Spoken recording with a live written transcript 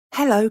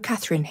Hello,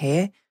 Catherine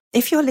here.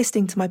 If you're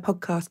listening to my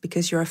podcast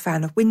because you're a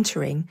fan of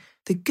wintering,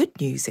 the good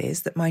news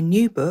is that my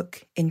new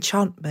book,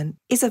 Enchantment,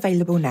 is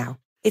available now.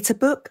 It's a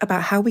book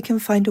about how we can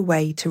find a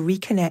way to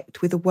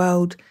reconnect with a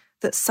world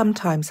that's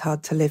sometimes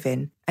hard to live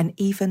in, and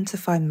even to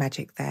find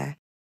magic there.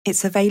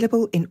 It's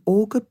available in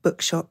all good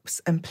bookshops,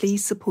 and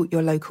please support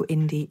your local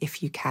indie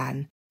if you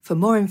can. For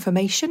more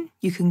information,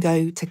 you can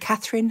go to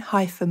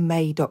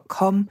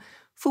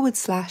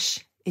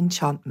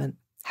catherine-may.com/enchantment.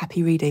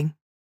 Happy reading.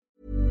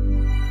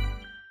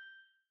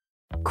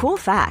 Cool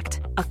fact,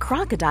 a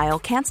crocodile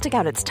can't stick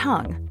out its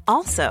tongue.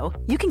 Also,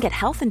 you can get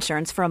health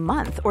insurance for a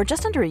month or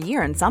just under a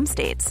year in some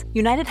states.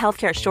 United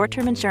Healthcare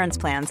short-term insurance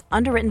plans,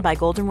 underwritten by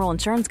Golden Rule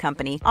Insurance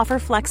Company, offer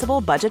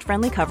flexible,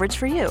 budget-friendly coverage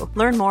for you.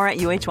 Learn more at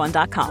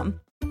uh1.com.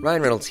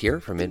 Ryan Reynolds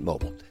here from Mint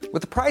Mobile.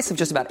 With the price of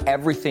just about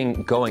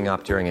everything going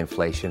up during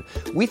inflation,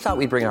 we thought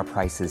we'd bring our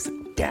prices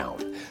down.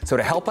 So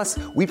to help us,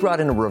 we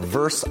brought in a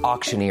reverse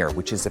auctioneer,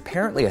 which is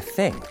apparently a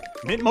thing.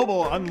 Mint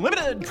Mobile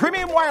Unlimited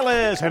Premium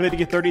Wireless. How to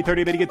get 30,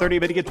 30, bit to get 30,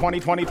 bit to get 20,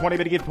 20, 20,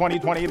 bit to get 20,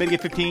 20, bit to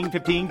get 15,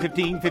 15,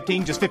 15,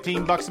 15, just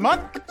 $15 a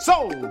month?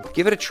 Sold!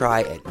 Give it a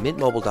try at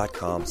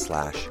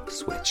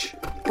mintmobile.com/switch.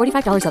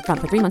 $45 up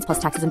front for 3 months plus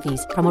taxes and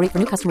fees. Promo rate for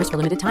new customers for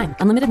limited time.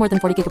 Unlimited more than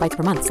 40 gigabytes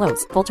per month.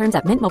 Slows full terms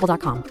at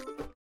mintmobile.com.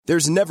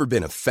 There's never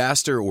been a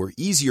faster or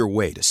easier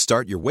way to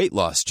start your weight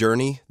loss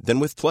journey than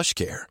with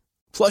PlushCare.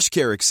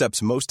 PlushCare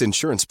accepts most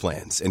insurance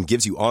plans and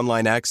gives you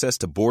online access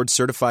to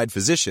board-certified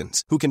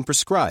physicians who can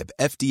prescribe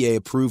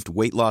FDA-approved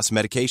weight loss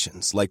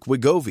medications like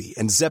Wegovy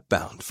and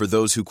Zepbound for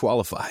those who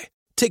qualify.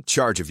 Take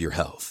charge of your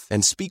health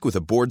and speak with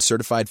a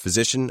board-certified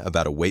physician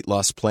about a weight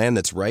loss plan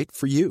that's right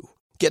for you.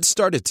 Get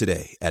started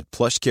today at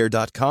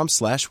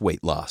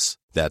plushcare.com/weight loss.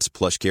 That's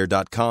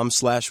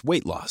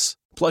plushcare.com/weight loss.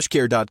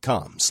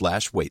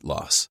 plushcare.com/weight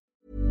loss.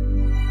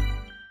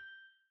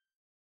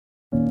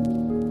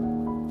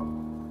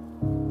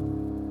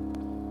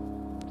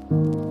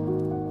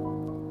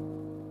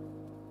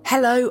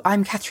 Hello,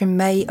 I'm Catherine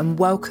May, and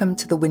welcome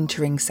to the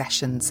Wintering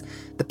Sessions,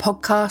 the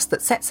podcast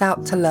that sets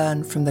out to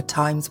learn from the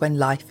times when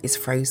life is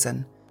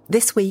frozen.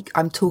 This week,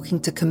 I'm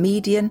talking to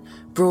comedian,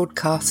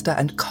 broadcaster,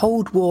 and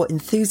Cold War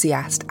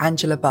enthusiast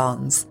Angela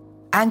Barnes.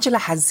 Angela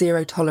has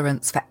zero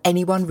tolerance for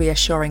anyone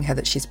reassuring her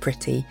that she's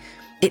pretty.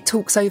 It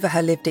talks over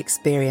her lived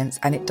experience,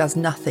 and it does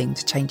nothing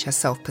to change her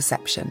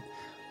self-perception.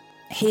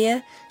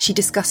 Here, she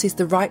discusses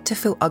the right to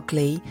feel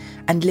ugly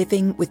and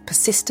living with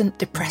persistent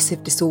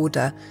depressive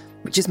disorder,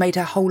 which has made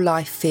her whole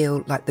life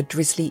feel like the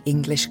drizzly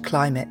English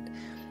climate.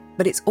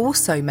 But it's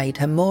also made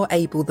her more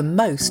able than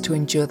most to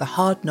endure the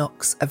hard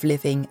knocks of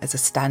living as a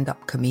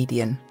stand-up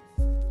comedian.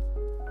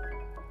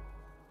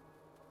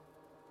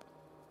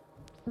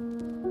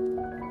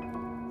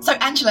 So,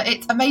 Angela,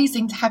 it's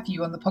amazing to have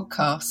you on the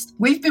podcast.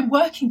 We've been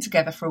working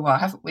together for a while,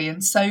 haven't we?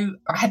 And so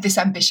I had this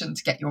ambition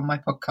to get you on my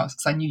podcast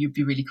because I knew you'd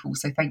be really cool.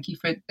 So thank you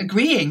for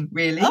agreeing,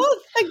 really. Oh,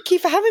 thank you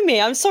for having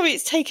me. I'm sorry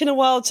it's taken a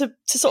while to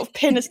sort of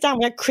pin us down.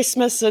 We had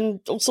Christmas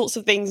and all sorts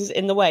of things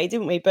in the way,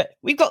 didn't we? But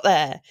we got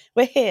there.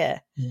 We're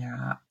here.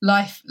 Yeah,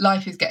 life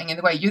is getting in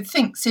the way. You'd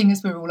think, seeing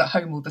as we're all at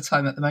home all the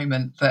time at the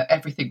moment, that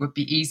everything would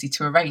be easy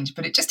to arrange,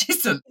 but it just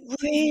isn't. It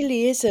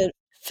really isn't.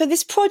 For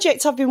this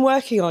project I've been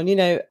working on,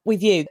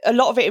 with you, a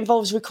lot of it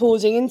involves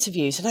recording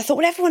interviews. And I thought,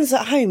 well, everyone's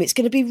at home, it's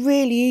going to be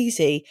really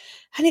easy.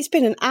 And it's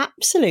been an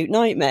absolute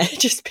nightmare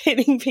just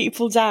pinning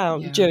people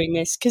down during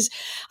this. Because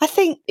I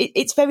think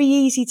it's very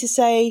easy to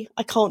say,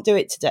 I can't do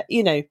it today,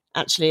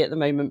 actually at the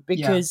moment,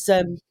 because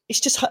it's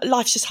just,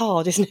 life's just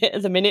hard, isn't it,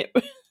 at the minute?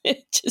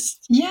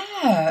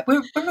 Yeah,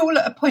 we're all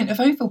at a point of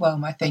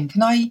overwhelm, I think.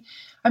 And I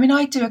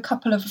do a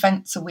couple of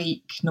events a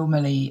week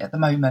normally at the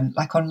moment,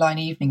 like online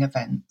evening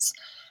events.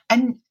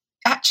 And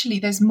actually,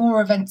 there's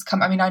more events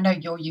come. I know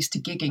you're used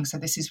to gigging, so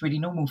this is really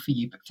normal for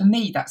you. But for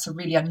me, that's a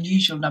really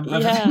unusual number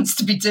of events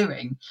to be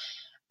doing.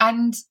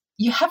 And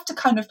you have to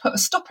kind of put a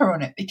stopper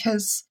on it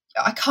because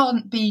I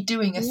can't be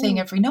doing a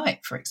thing every night,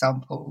 for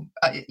example.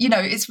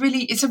 It's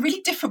a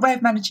really different way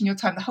of managing your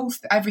time.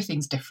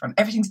 Everything's different.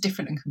 Everything's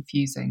different and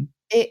confusing.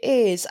 It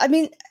is.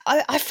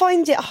 I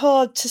find it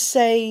hard to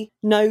say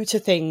no to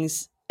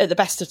things at the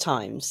best of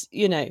times,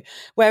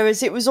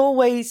 whereas it was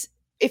always,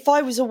 if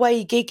I was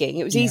away gigging,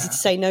 it was easy to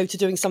say no to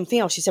doing something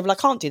else. She said, well, I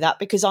can't do that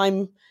because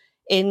I'm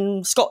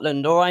in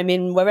Scotland or I'm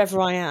in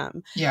wherever I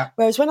am. Yeah.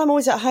 Whereas when I'm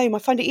always at home, I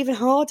find it even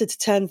harder to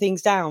turn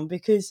things down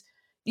because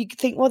you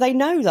think, well, they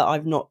know that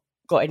I've not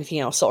got anything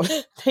else on.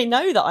 They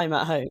know that I'm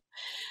at home.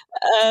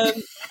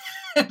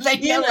 They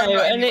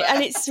know and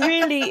it's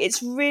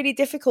really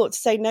difficult to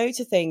say no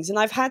to things. And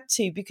I've had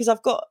to, because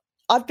I've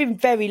been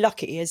very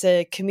lucky as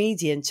a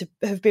comedian to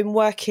have been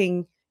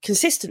working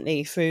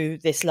consistently through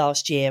this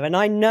last year, and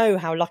I know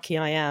how lucky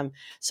I am,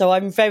 so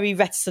I'm very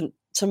reticent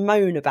to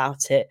moan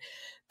about it.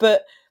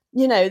 But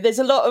there's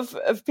a lot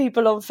of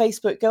people on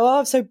Facebook go, oh,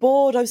 I'm so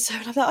bored,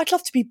 I'd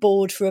love to be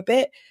bored for a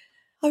bit.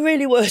 I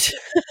really would.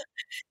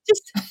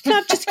 Can I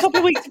have just a couple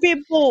of weeks of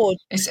being bored?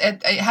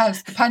 It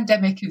has. The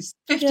pandemic is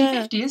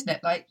 50-50, isn't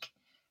it? Like,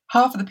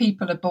 half of the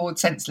people are bored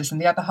senseless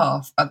and the other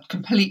half are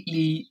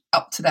completely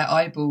up to their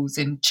eyeballs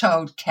in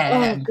childcare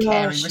Oh and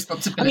caring gosh. I mean,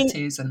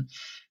 responsibilities and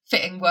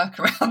fitting work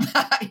around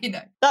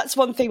that. that's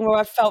one thing where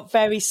I felt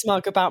very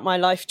smug about my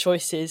life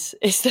choices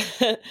is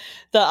that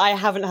I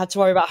haven't had to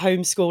worry about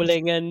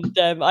homeschooling. And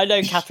I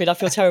know, Catherine, I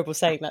feel terrible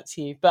saying that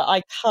to you, but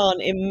I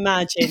can't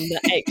imagine the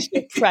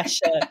extra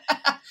pressure.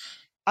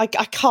 I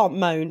can't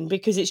moan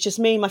because it's just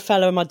me, my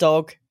fellow, and my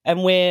dog. And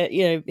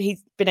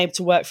he's been able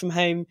to work from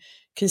home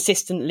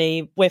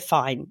consistently. We're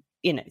fine,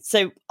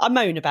 So I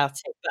moan about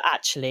it, but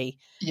actually,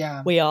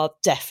 we are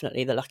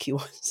definitely the lucky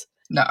ones.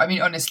 No, I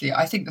mean, honestly,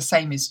 I think the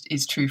same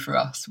is true for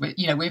us.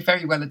 We're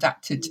very well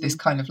adapted to this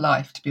kind of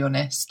life, to be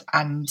honest.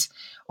 And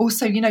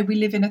also, we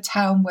live in a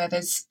town where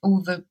there's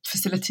all the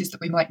facilities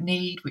that we might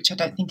need, which I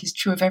don't think is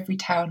true of every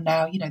town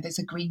now. There's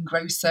a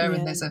greengrocer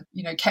and there's a,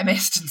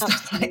 chemist and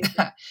stuff like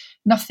that.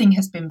 Nothing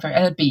has been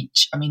and a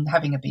beach. I mean,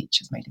 having a beach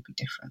has made a big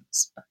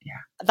difference, but yeah.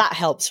 That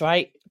helps,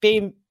 right?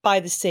 Being by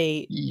the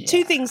sea. Yeah.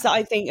 Two things that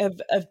I think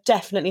have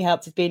definitely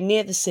helped is being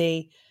near the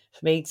sea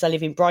for me, because I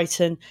live in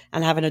Brighton,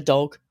 and having a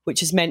dog,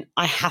 which has meant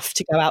I have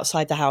to go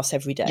outside the house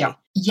every day. Yeah.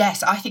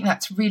 Yes, I think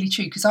that's really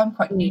true, because I'm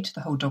quite new to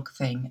the whole dog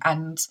thing,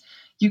 and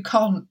you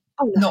can't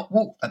not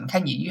walk them,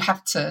 can you? You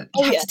have to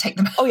take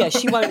them out. Oh yeah,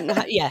 she won't.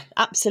 Yeah,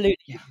 absolutely.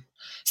 Yeah.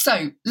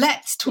 So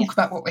let's talk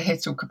about what we're here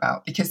to talk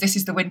about, because this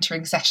is the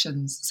wintering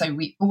sessions. So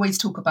we always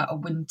talk about a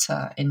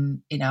winter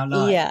in our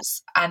lives. Yeah.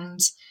 And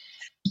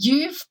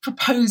you've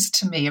proposed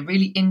to me a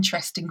really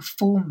interesting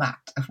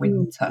format of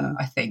winter,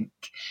 I think,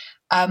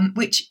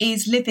 which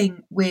is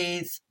living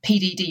with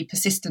PDD,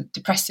 Persistent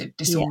Depressive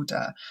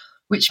Disorder,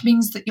 which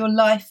means that your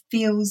life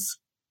feels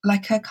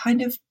like a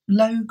kind of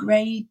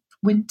low-grade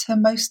winter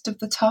most of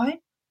the time.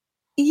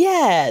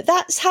 Yeah,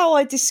 that's how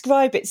I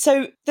describe it.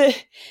 So the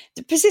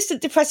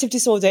persistent depressive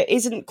disorder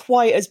isn't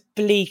quite as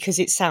bleak as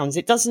it sounds.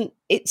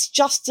 It's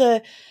just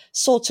a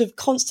sort of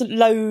constant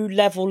low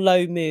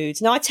mood.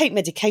 Now I take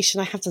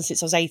medication. I have done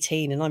since I was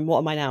 18, and what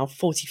am I now?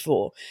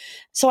 44.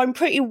 So I'm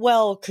pretty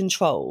well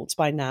controlled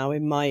by now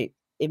in my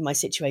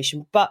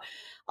situation. But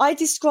I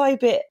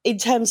describe it in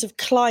terms of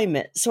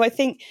climate. So I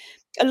think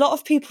a lot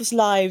of people's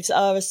lives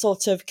are a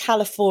sort of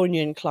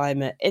Californian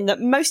climate, in that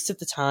most of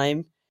the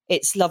time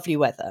it's lovely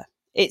weather.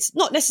 It's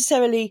not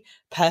necessarily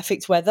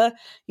perfect weather.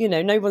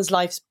 No one's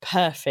life's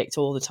perfect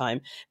all the time,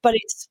 but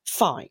it's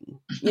fine,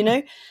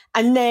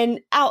 And then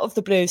out of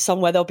the blue,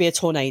 somewhere there'll be a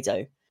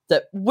tornado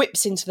that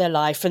whips into their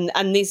life, and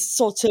this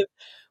sort of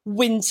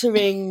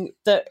wintering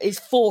that is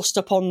forced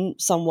upon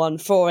someone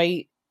for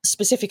a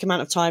specific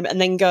amount of time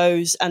and then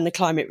goes, and the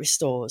climate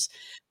restores.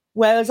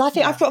 Whereas I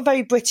think I've got a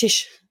very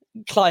British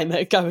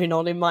climate going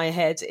on in my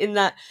head, in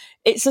that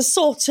it's a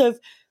sort of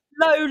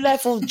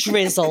low-level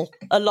drizzle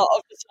a lot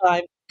of the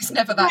time. It's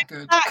never that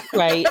good. That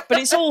great, but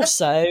it's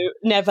also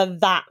never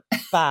that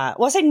bad.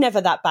 Well, I say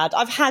never that bad.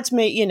 I've had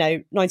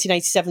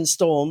 1987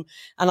 storm,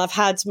 and I've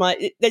had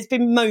there's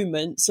been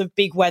moments of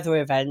big weather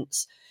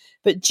events,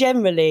 but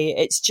generally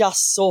it's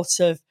just sort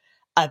of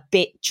a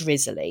bit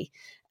drizzly,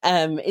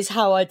 is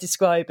how I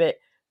describe it.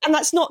 And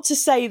that's not to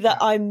say that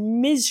I'm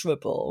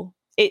miserable.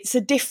 It's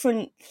a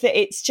different thing.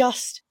 It's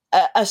just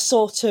a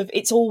sort of,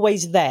 it's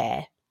always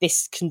there,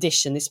 this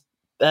condition, this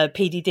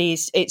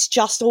PDD, it's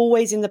just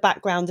always in the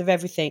background of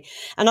everything.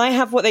 And I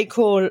have what they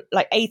call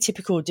like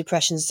atypical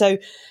depression. So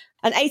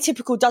an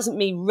atypical doesn't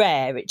mean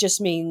rare. It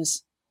just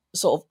means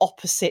sort of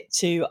opposite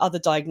to other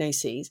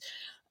diagnoses.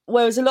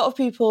 Whereas a lot of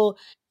people,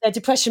 their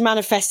depression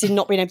manifests in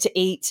not being able to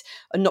eat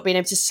and not being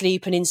able to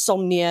sleep and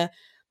insomnia.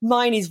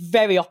 Mine is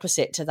very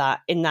opposite to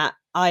that, in that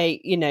I,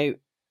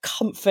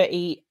 comfort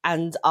eat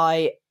and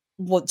I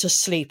want to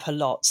sleep a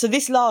lot. So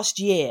this last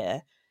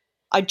year,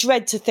 I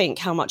dread to think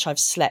how much I've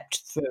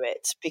slept through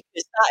it,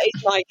 because that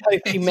is my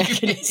coping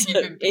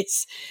mechanism,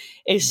 is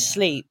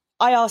sleep.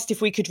 I asked if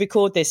we could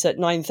record this at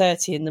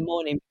 9:30 in the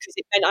morning, because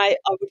it meant I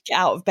would get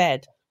out of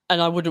bed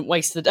and I wouldn't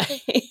waste the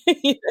day.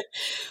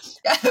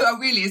 Oh,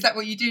 really? Is that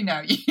what you do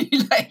now? You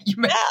make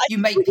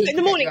it in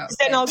the morning, because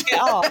then I'll get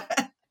up.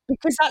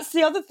 Because that's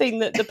the other thing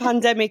that the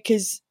pandemic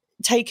has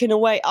taken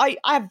away. I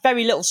have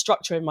very little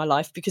structure in my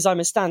life because I'm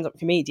a stand-up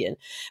comedian,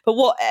 but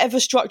whatever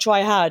structure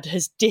I had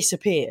has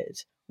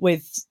disappeared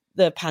with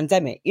the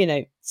pandemic,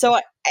 So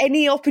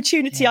any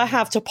opportunity I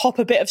have to pop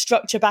a bit of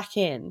structure back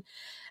in,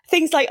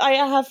 things like I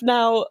have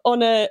now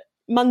on a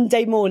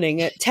Monday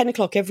morning at 10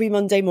 o'clock every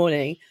Monday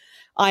morning,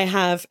 I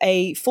have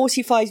a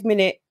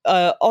 45-minute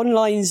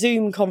online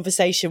Zoom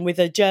conversation with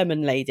a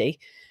German lady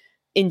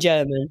in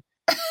German.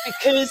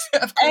 Because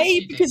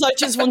because I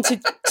just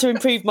wanted to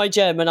improve my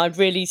German. I'd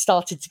really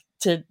started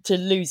to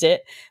lose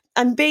it.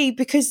 And B,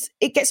 because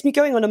it gets me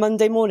going on a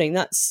Monday morning.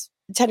 That's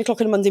 10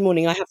 o'clock on a Monday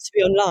morning. I have to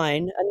be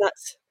online, and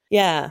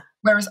Yeah.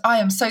 Whereas I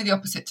am so the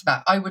opposite to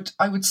that. I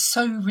would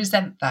so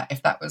resent that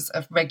if that was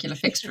a regular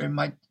fixture in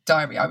my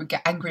diary. I would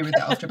get angry with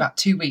it after about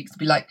 2 weeks and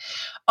be like,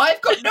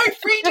 I've got no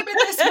freedom in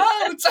this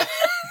world. So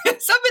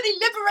somebody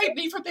liberate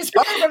me from this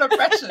horrible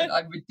oppression.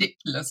 I'm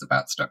ridiculous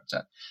about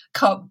structure.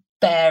 Can't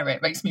bear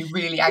it. Makes me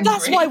really angry.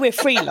 That's why we're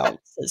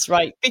freelancers,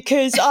 right?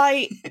 Because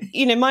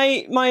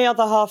my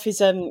other half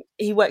is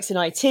he works in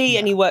IT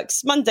and he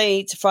works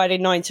Monday to Friday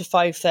 9 to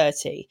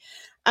 5:30.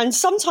 And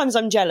sometimes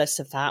I'm jealous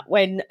of that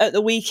when at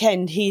the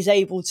weekend he's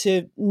able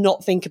to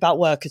not think about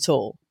work at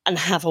all and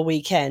have a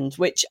weekend,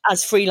 which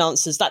as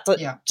freelancers, that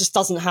just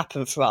doesn't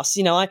happen for us.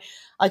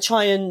 I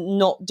try and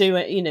not do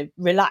it,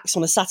 relax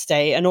on a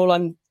Saturday, and all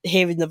I'm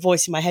hearing the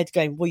voice in my head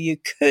going, well, you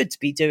could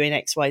be doing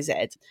X, Y,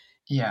 Z.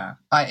 Yeah,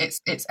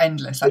 it's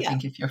endless. I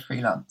think if you're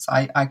freelance,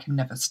 I can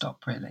never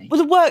stop, really.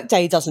 Well, the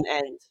workday doesn't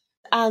end.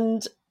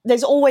 And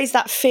there's always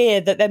that fear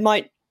that there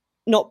might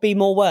not be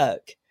more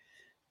work.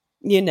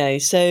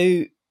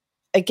 So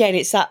again,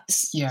 it's that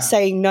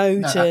saying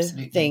no to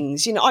absolutely.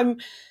 things. I'm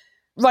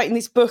writing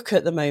this book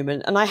at the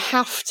moment and I've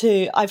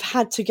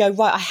had to go,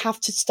 right, I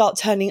have to start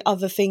turning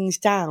other things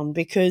down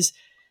because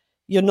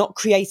you're not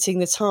creating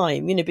the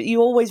time, but you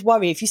always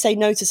worry if you say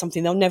no to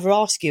something, they'll never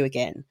ask you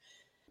again,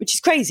 which is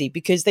crazy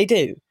because they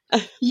do.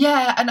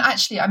 Yeah, and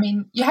actually, I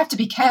mean, you have to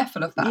be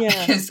careful of that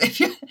because if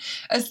you,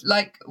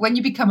 when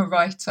you become a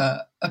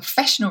writer, a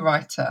professional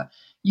writer,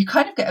 you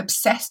kind of get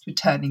obsessed with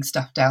turning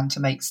stuff down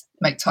to make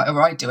time,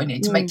 or I do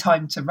anyway, to make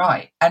time to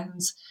write. And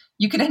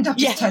you can end up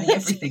just turning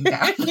everything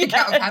down, out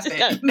of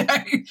habit,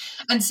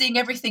 and seeing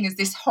everything as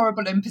this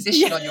horrible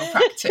imposition on your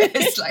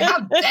practice. Like, how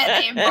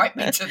dare they invite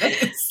me to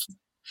this?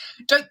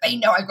 Don't they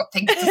know I've got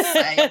things to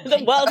say?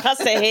 The world has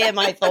to hear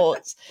my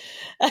thoughts.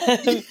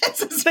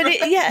 It's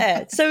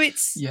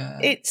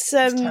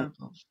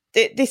terrible.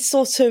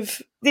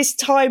 This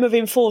time of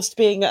enforced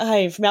being at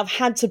home for me, I've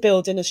had to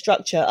build in a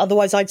structure.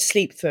 Otherwise, I'd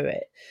sleep through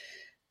it.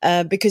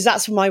 Because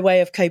that's my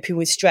way of coping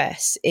with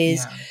stress.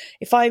 Is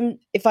if I'm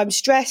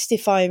stressed,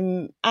 if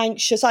I'm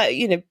anxious,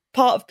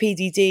 part of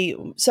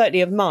PDD,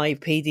 certainly of my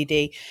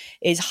PDD,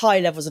 is high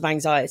levels of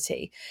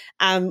anxiety.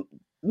 And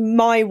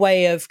my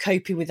way of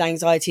coping with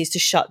anxiety is to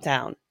shut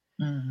down.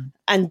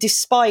 And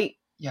despite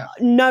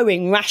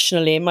knowing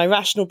rationally in my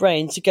rational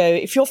brain to go,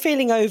 if you're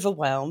feeling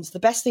overwhelmed, the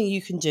best thing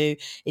you can do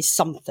is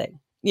something.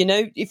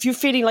 If you're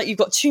feeling like you've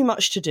got too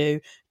much to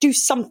do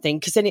something.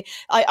 Because then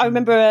I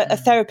remember a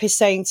therapist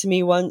saying to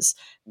me once,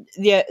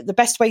 the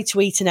best way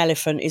to eat an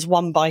elephant is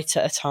one bite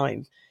at a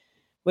time,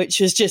 which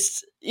was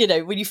just,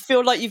 when you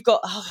feel like I've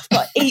got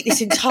to eat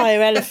this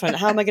entire elephant,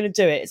 how am I going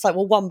to do it? It's like,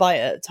 well, one bite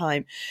at a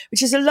time,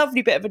 which is a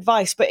lovely bit of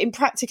advice. But in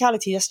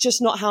practicality, that's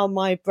just not how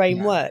my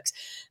brain works.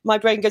 My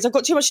brain goes, I've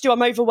got too much to do.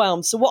 I'm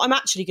overwhelmed. So what I'm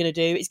actually going to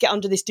do is get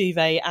under this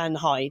duvet and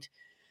hide.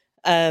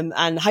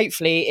 And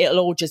hopefully it'll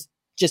all just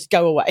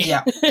go away.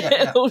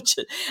 And of course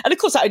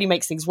that only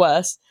makes things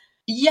worse.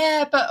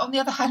 Yeah, but on the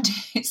other hand,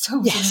 it's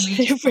all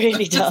it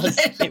really does.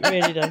 It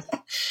really does.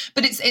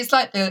 But it's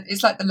like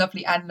the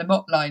lovely Anne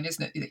Lamott line,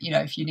 isn't it?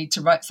 If you need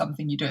to write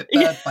something, you do it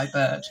bird by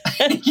bird.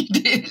 You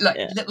do it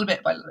little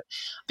bit by little bit.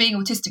 Being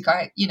autistic,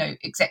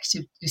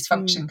 executive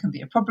dysfunction can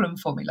be a problem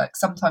for me. Like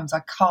sometimes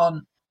I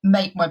can't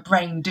make my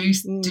brain do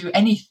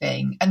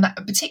anything, and that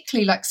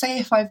particularly, like, say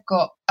if I've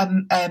got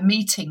a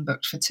meeting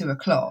booked for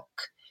 2:00,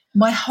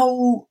 my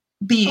whole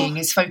being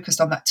is focused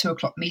on that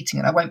 2:00 meeting,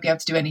 and I won't be able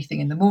to do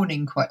anything in the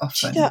morning quite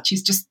often, which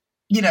is just,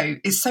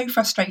 it's so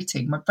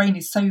frustrating. My brain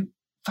is so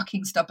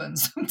fucking stubborn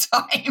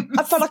sometimes.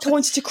 I felt like I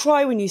wanted to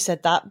cry when you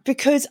said that,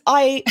 because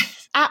I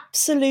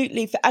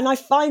absolutely, and I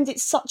find it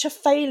such a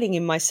failing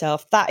in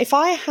myself that if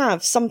I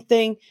have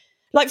something,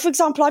 like, for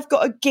example, I've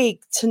got a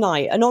gig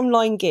tonight, an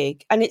online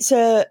gig, and it's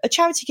a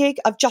charity gig.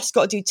 I've just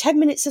got to do 10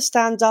 minutes of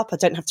stand-up. I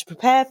don't have to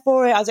prepare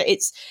for it.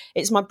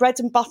 It's my bread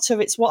and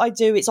butter. It's what I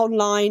do. It's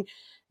online.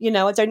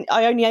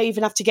 I only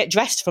even have to get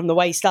dressed from the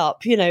waist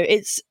up.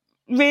 It's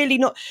really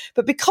not.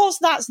 But because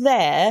that's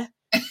there,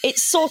 it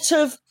sort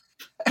of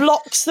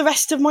blocks the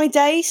rest of my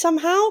day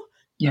somehow.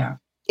 Yeah.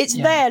 It's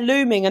there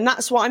looming, and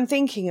that's what I'm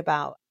thinking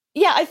about.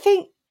 Yeah, I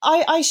think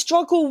I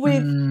struggle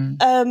with,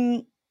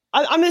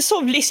 I'm a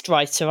sort of list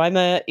writer.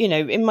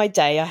 In my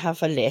day I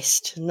have a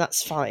list, and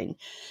that's fine.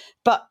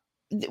 But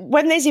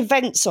when there's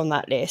events on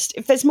that list,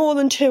 if there's more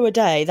than 2 a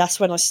day, that's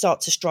when I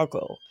start to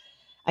struggle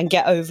and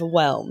get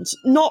overwhelmed.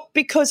 Not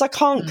because I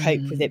can't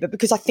cope with it, but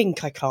because I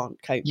think I can't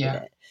cope with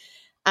it.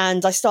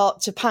 And I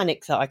start to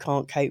panic that I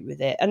can't cope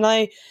with it.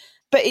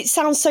 But it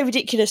sounds so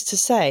ridiculous to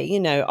say,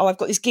 I've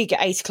got this gig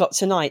at 8:00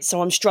 tonight,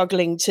 so I'm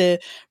struggling to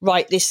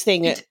write this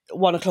thing at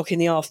 1:00 in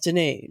the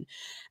afternoon.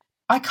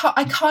 I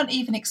can't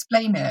even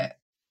explain it.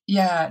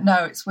 Yeah,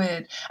 no, it's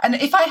weird. And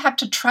if I had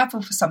to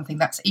travel for something,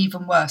 that's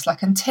even worse.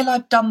 Like, until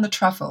I've done the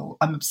travel,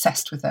 I'm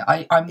obsessed with it.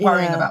 I'm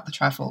worrying about the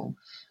travel.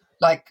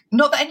 Like,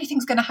 not that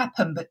anything's going to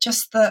happen, but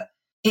just that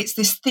it's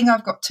this thing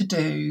I've got to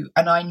do.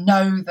 And I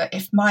know that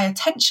if my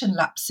attention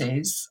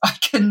lapses,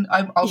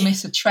 I'll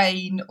miss a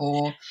train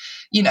or,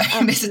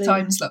 miss a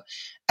time slot.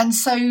 And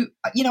so,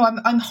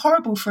 I'm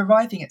horrible for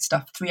arriving at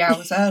stuff 3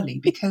 hours early,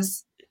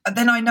 because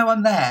then I know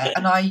I'm there,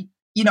 and I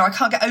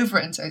can't get over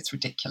it, and so it's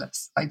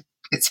ridiculous.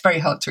 It's very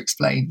hard to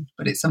explain,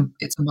 but it's a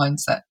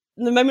mindset.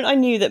 The moment I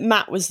knew that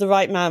Matt was the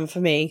right man for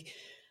me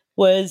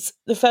was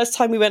the first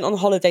time we went on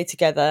holiday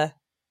together,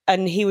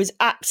 and he was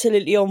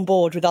absolutely on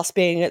board with us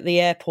being at the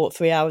airport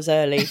 3 hours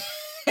early.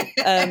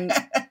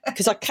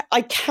 Because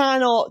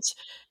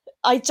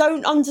I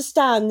don't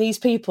understand these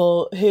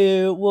people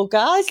who will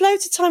go, there's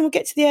loads of time, we'll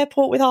get to the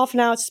airport with half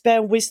an hour to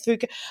spare and whiz through.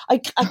 I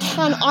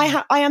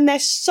am there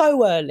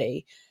so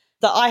early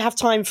that I have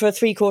time for a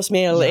 3-course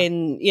meal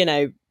in,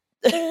 in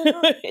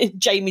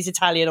Jamie's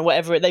Italian or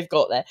whatever they've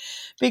got there,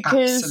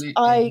 because Absolutely.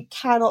 I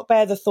cannot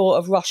bear the thought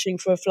of rushing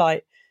for a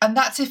flight. And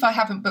that's if I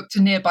haven't booked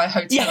a nearby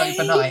hotel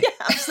overnight. Yeah,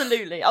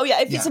 absolutely. Oh, yeah.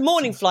 If it's a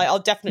morning flight, I'll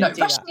definitely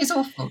do rushing that. is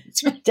awful.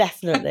 It's really...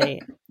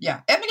 Definitely. Yeah.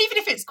 I mean, even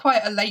if it's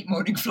quite a late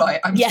morning flight,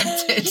 I'm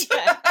tempted.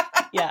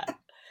 Yeah.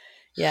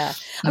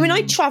 I mean,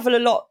 I travel a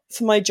lot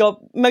for my job.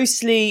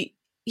 Mostly,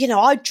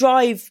 I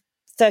drive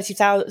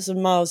 30,000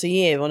 miles a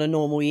year on a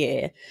normal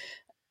year,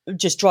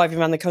 just driving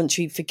around the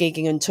country for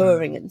gigging and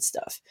touring and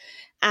stuff.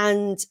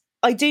 And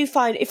I do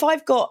find if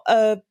I've got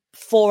a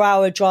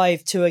 4-hour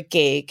drive to a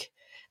gig,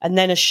 and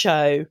then a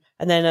show,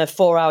 and then a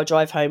 4-hour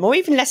drive home, or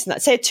even less than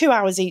that, say 2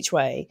 hours each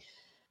way,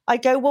 I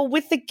go, well,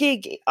 with the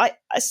gig, I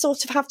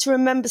sort of have to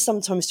remember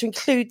sometimes to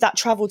include that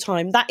travel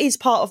time. That is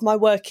part of my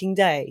working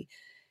day,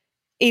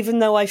 even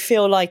though I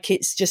feel like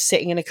it's just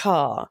sitting in a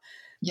car,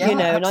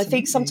 absolutely. And I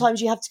think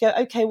sometimes you have to go,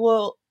 okay,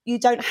 well, you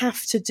don't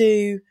have to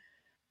do,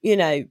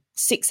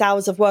 6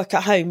 hours of work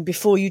at home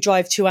before you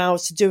drive 2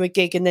 hours to do a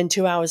gig and then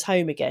 2 hours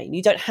home again.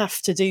 You don't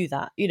have to do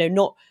that,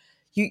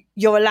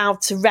 you're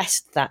allowed to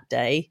rest that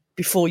day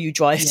before you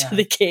drive to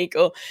the gig,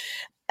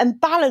 and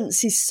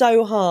balance is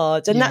so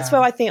hard. And that's where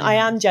I think I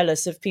am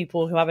jealous of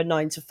people who have a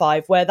 9 to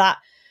 5, where that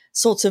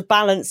sort of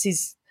balance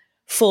is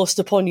forced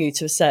upon you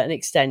to a certain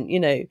extent.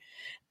 You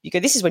go,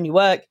 this is when you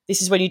work,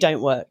 this is when you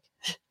don't work.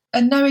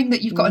 And knowing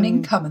that you've got an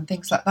income and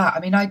things like that. I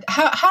mean,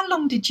 how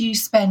long did you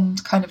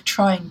spend kind of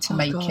trying to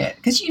make it?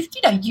 Because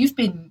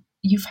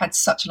you've had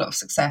such a lot of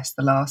success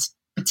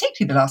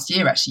particularly the last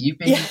year. Actually, you've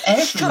been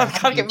everywhere.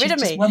 Can't get rid of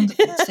me. It's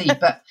wonderful to see.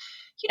 But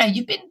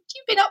you've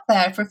been up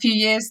there for a few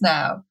years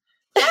now.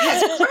 Yeah,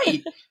 it's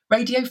great.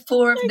 Radio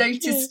 4 have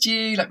noticed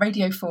you. Like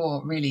Radio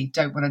 4 really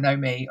don't want to know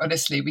me.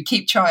 Honestly, we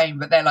keep trying,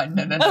 but they're like,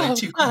 no,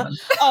 too common.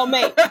 Oh,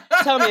 mate,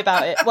 tell me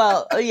about it.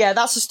 Well, yeah,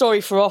 that's a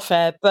story for off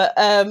air. But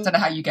I don't know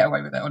how you get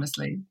away with it,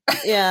 honestly.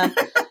 Yeah,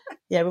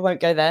 we won't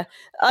go there.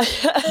 But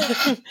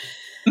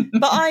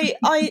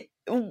I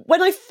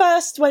when I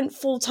first went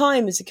full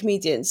time as a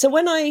comedian, so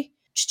when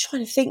just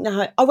trying to think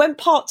now, I went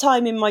part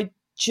time in my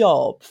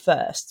job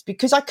first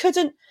because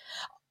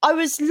I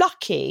was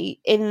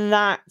lucky in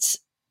that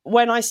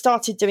when I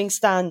started doing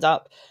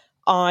stand-up,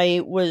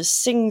 I was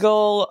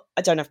single,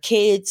 I don't have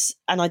kids,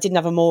 and I didn't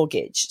have a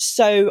mortgage.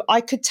 So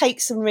I could take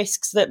some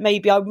risks that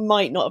maybe I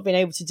might not have been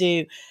able to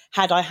do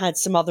had I had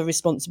some other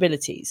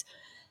responsibilities,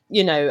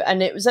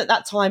 and it was at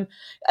that time.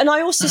 And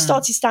I also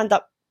started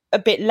stand-up a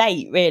bit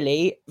late,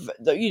 really,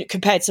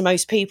 compared to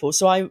most people.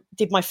 So I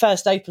did my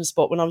first open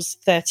spot when I was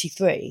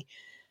 33.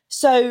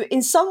 So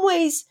in some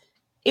ways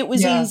it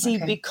was easy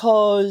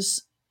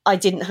because I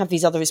didn't have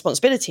these other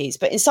responsibilities.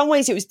 But in some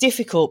ways it was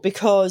difficult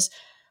because,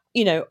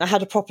 I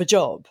had a proper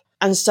job.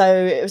 And so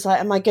it was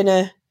like, am I going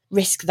to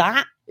risk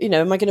that?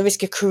 Am I going to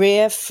risk a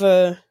career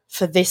for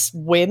this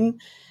whim?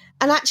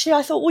 And actually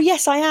I thought, well,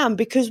 yes, I am,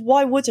 because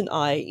why wouldn't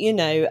I,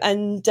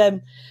 And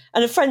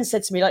a friend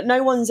said to me, like,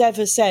 no one's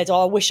ever said,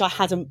 oh, I wish I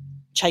hadn't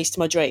chased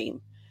my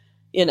dream.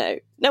 No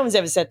one's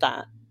ever said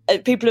that.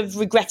 People have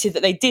regretted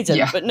that they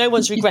didn't, but no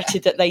one's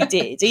regretted that they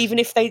did. Even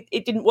if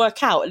it didn't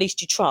work out, at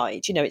least you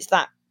tried. It's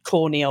that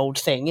corny old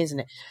thing, isn't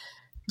it?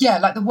 Yeah,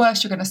 like the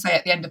worst you're going to say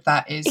at the end of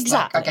that is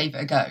like, I gave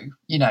it a go,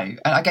 and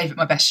I gave it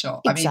my best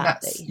shot.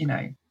 Exactly. I mean,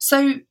 that's,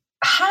 So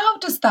how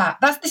does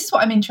this is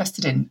what I'm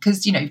interested in,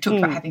 because, you've talked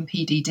about having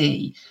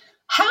PDD.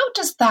 How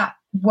does that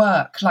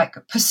work? Like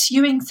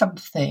pursuing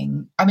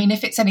something, I mean,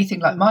 if it's anything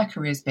like my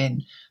career's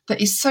been,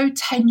 that is so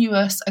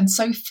tenuous and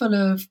so full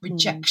of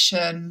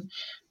rejection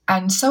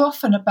and so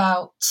often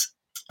about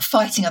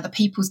fighting other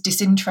people's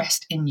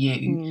disinterest in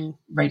you,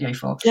 Radio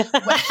 4,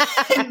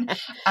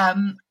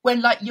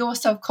 when like your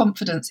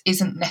self-confidence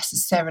isn't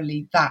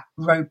necessarily that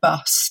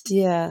robust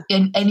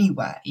in any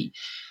way.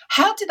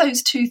 How do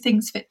those two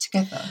things fit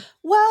together?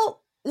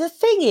 Well, the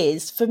thing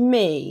is, for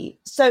me,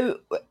 so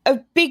a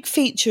big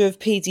feature of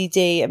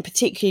PDD, and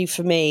particularly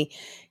for me,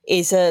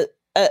 is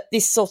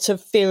this sort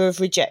of fear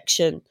of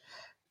rejection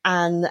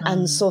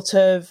and sort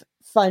of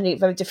finding it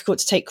very difficult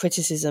to take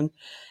criticism.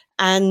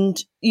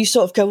 And you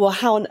sort of go,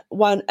 well,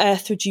 why on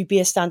earth would you be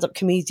a stand-up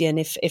comedian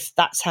if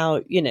that's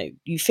how,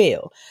 you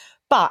feel?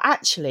 But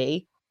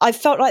actually, I've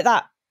felt like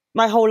that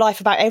my whole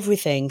life about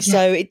everything. So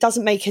it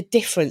doesn't make a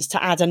difference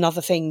to add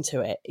another thing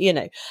to it.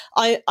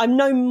 I'm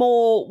no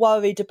more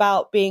worried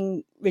about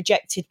being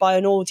rejected by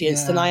an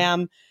audience than I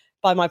am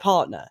by my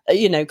partner,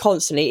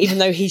 constantly, even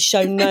though he's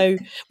shown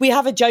we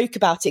have a joke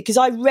about it because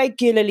I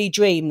regularly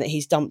dream that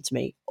he's dumped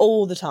me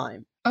all the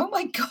time. Oh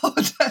my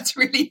God, that's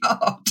really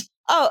hard.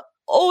 Oh,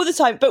 all the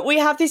time. But we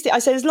have this thing. I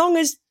said, as long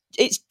as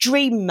it's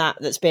Dream Matt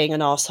that's being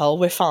an arsehole,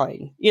 we're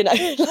fine. You know,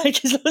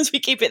 like as long as we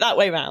keep it that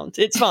way round,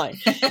 it's fine.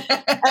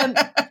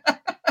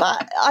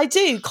 But I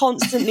do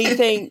constantly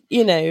think,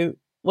 you know,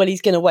 well,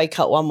 he's going to wake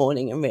up one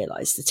morning and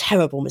realise the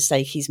terrible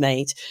mistake he's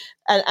made.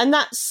 And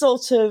that's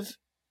sort of,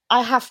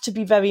 I have to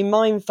be very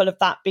mindful of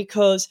that,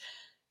 because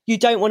you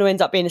don't want to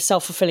end up being a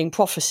self-fulfilling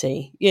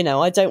prophecy. You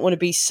know, I don't want to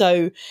be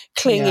so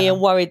clingy and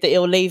worried that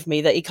he'll leave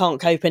me, that he can't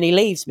cope and he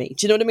leaves me.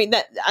 Do you know what I mean?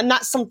 And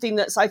that's something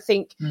that's, I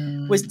think,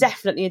 was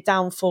definitely a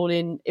downfall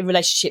in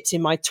relationships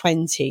in my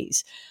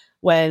 20s,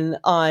 when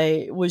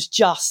I was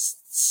just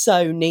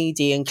so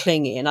needy and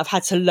clingy, and I've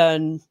had to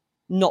learn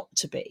not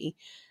to be.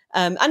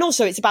 And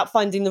also it's about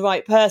finding the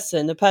right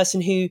person, the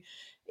person who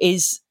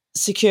is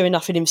secure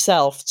enough in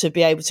himself to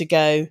be able to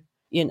go,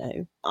 you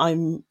know,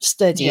 I'm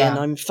steady and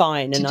I'm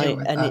fine,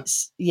 and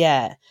it's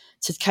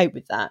to cope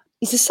with that.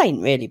 He's a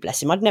saint, really,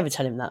 bless him. I'd never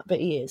tell him that, but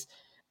he is.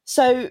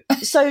 So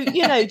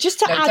you know, just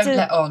to add, don't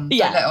let on,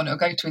 it'll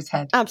go to his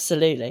head.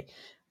 Absolutely.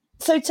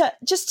 So to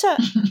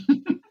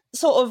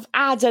sort of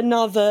add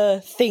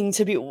another thing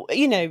to be,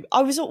 you know,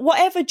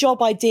 whatever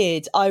job I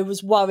did, I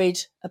was worried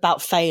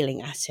about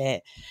failing at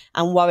it,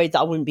 and worried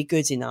that I wouldn't be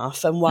good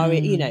enough, and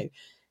worried, you know,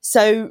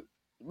 so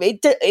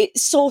it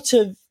sort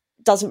of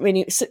doesn't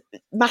really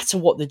matter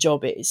what the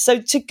job is.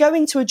 So to go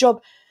into a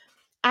job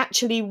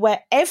actually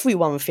where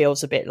everyone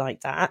feels a bit like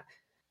that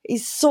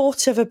is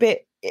sort of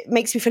it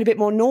makes me feel a bit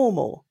more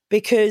normal,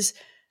 because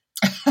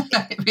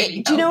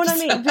really do you know what I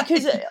mean?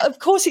 Because of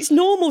course it's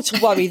normal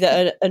to worry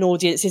that an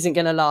audience isn't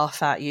going to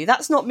laugh at you.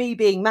 That's not me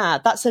being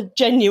mad. That's a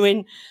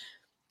genuine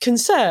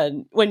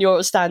concern when you're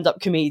a stand-up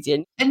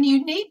comedian. And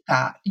you need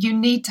that. You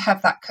need to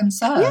have that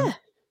concern. Yeah,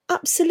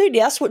 absolutely.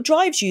 That's what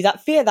drives you,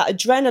 that fear, that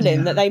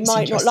adrenaline, that they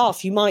might not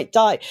laugh, you might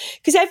die.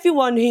 Because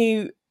everyone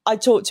who I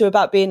talk to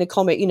about being a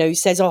comic, you know, who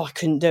says, oh, I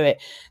couldn't do it,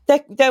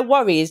 their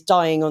worry is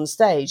dying on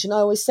stage. And I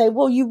always say,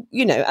 well, you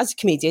know, as a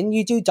comedian,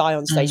 you do die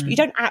on stage, but you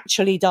don't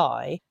actually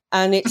die.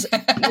 And it's,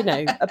 you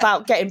know,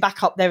 about getting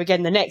back up there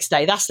again the next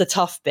day. That's the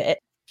tough bit.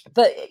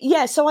 But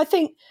yeah, so I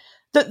think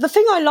that the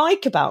thing I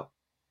like about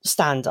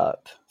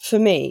stand-up for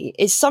me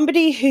is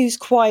somebody who's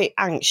quite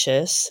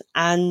anxious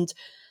and,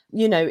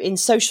 you know, in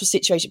social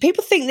situations.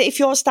 People think that if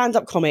you're a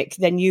stand-up comic,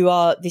 then you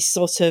are this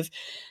sort of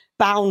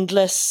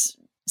boundless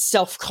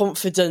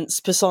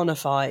self-confidence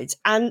personified.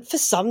 And for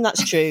some,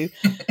 that's true.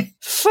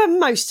 For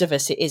most of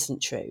us, it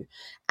isn't true.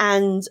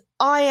 And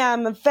I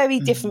am a very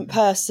different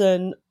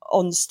person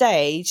on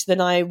stage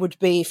than I would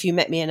be if you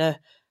met me in a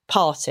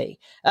party.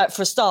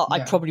 For a start,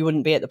 I probably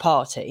wouldn't be at the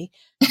party.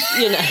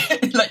 You know,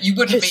 like you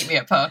wouldn't meet me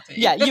at a party.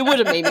 Yeah, you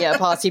wouldn't meet me at a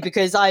party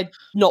because I'd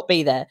not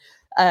be there.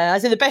 I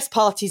say the best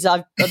parties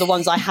are the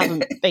ones I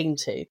haven't been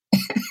to,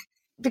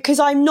 because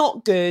I'm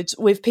not good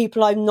with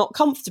people I'm not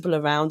comfortable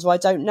around or I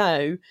don't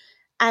know.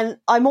 And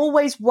I'm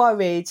always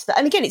worried that,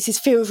 and again, it's this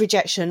fear of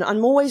rejection.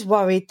 I'm always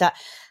worried that,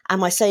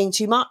 am I saying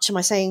too much? Am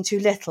I saying too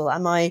little?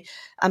 Am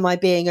I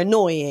being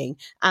annoying?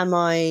 Am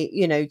I,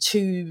 you know,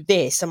 too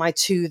this? Am I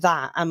too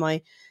that?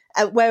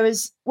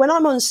 Whereas when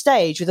I'm on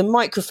stage with a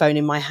microphone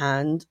in my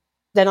hand,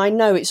 then I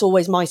know it's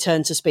always my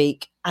turn to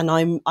speak, and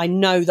I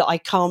know that I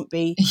can't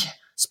be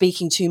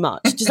speaking too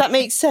much. Does that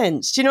make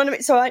sense? Do you know what I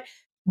mean? So I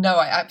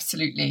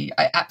absolutely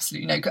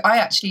know. I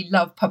actually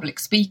love public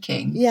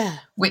speaking. Yeah.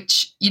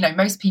 Which, you know,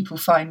 most people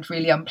find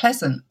really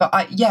unpleasant. But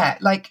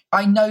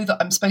I know that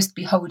I'm supposed to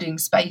be holding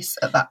space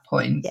at that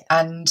point,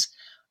 and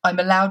I'm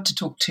allowed to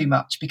talk too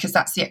much because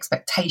that's the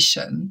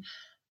expectation.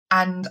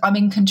 And I'm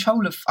in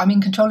control of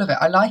it.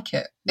 I like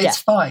it. It's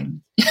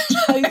fine.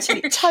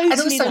 Totally.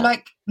 And also,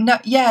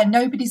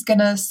 nobody's going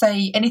to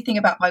say anything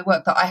about my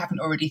work that I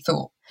haven't already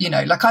thought. You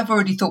know, like I've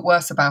already thought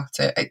worse about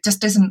it. It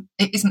just isn't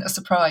a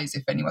surprise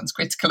if anyone's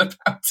critical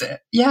about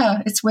it.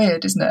 Yeah, it's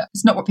weird, isn't it?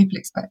 It's not what people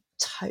expect.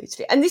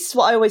 Totally. And this is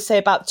what I always say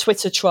about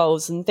Twitter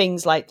trolls and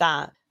things like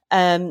that.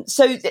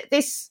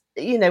 This,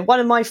 you know, one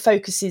of my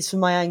focuses for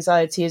my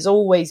anxiety has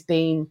always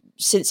been,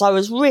 since I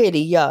was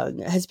really young,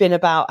 has been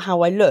about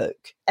how I look.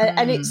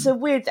 And it's a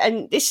weird,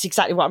 and this is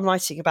exactly what I'm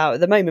writing about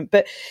at the moment,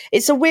 but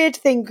it's a weird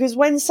thing because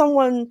when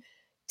someone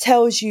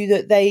tells you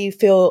that they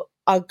feel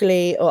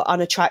ugly or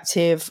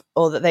unattractive,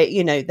 or that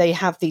they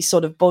have these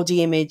sort of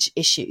body image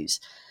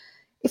issues,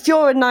 if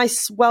you're a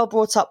nice, well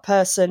brought up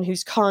person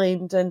who's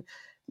kind, and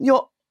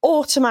your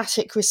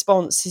automatic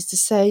response is to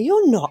say,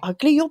 you're not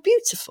ugly, you're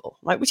beautiful,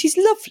 right? Which is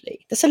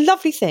lovely. That's a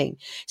lovely thing.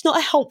 It's not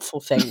a helpful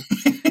thing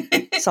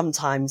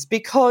sometimes,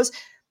 because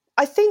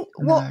I think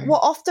what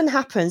often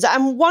happens,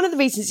 and one of the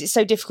reasons it's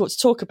so difficult to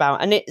talk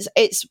about, and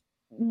it's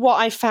what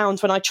I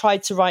found when I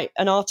tried to write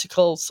an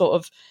article sort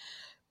of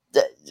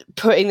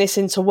putting this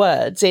into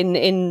words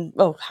in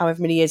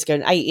however many years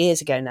ago, 8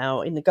 years ago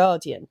now, in The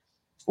Guardian,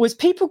 was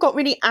people got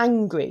really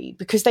angry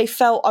because they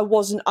felt I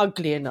wasn't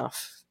ugly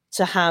enough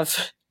to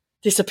have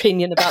this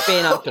opinion about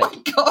being ugly. Oh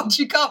my God,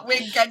 you can't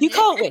win, can you? You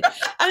can't win.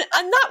 And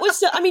that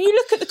was, I mean, you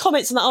look at the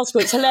comments on that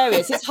article, it's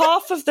hilarious. It's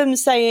half of them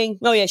saying,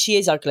 oh yeah, she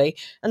is ugly,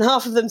 and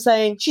half of them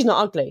saying, she's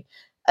not ugly.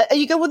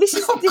 You go, well, this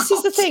is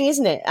the thing,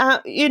 isn't it?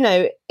 You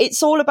know,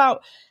 it's all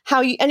about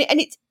how you, and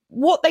it's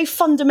what they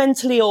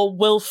fundamentally or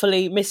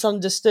willfully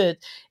misunderstood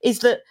is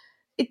that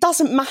it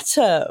doesn't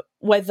matter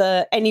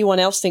whether anyone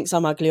else thinks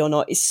I'm ugly or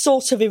not. It's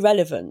sort of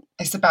irrelevant.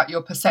 It's about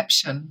your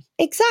perception.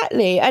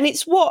 Exactly. And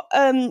it's what,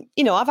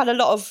 you know, I've had a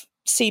lot of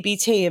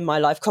CBT in my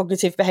life,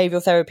 cognitive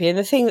behavioural therapy, and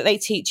the thing that they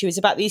teach you is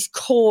about these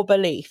core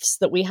beliefs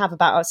that we have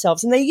about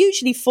ourselves. And they're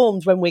usually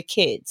formed when we're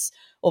kids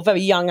or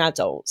very young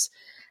adults.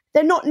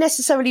 They're not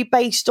necessarily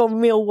based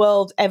on real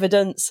world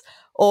evidence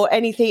or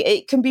anything.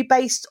 It can be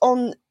based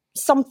on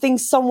something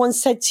someone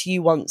said to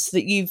you once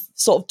that you've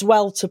sort of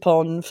dwelt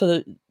upon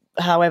for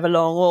however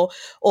long,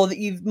 or that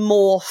you've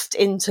morphed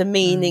into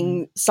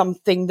meaning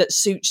something that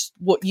suits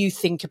what you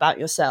think about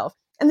yourself.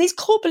 And these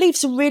core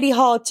beliefs are really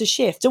hard to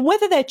shift. And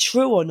whether they're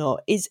true or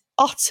not is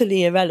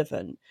utterly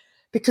irrelevant,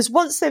 because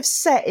once they've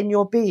set in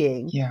your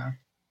being,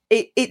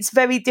 it's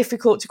very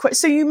difficult to quit.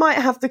 So you might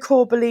have the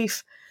core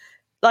belief,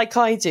 like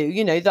I do,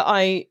 you know, that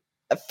I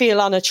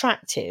feel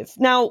unattractive.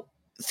 Now,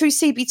 through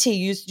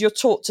CBT, you're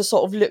taught to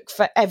sort of look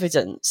for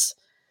evidence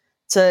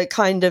to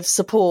kind of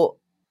support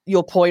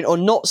your point or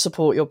not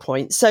support your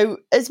point. So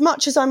as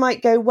much as I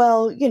might go,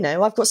 well, you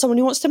know, I've got someone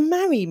who wants to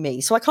marry me,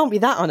 so I can't be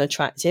that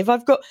unattractive.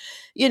 I've got,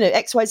 you know,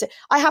 X, Y, Z.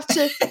 I have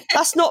to,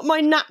 that's not my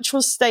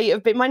natural state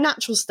of being. My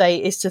natural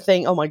state is to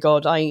think, oh my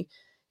God,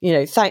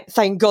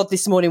 thank God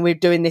this morning we're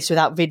doing this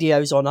without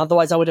videos on.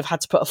 Otherwise I would have had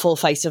to put a full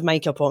face of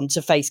makeup on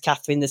to face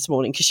Catherine this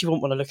morning because she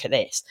wouldn't want to look at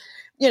this.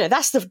 You know,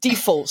 that's the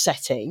default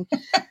setting.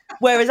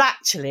 Whereas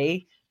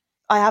actually,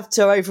 I have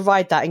to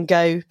override that and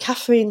go,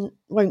 Catherine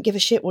won't give a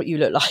shit what you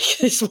look like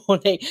this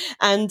morning.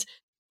 And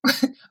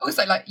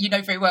also, like, you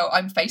know very well,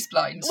 I'm face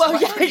blind. Well,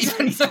 so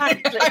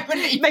exactly.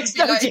 It makes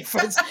no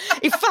difference.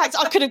 In fact,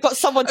 I could have got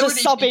someone to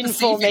sub in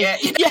for me. You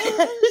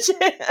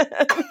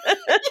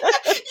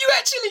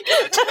actually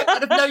could.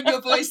 I'd have known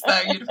your voice, though.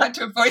 You'd have had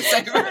to have voice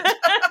over it.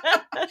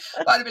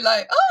 I'd have been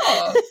like, oh,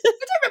 I don't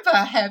remember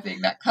her hair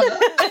being that colour.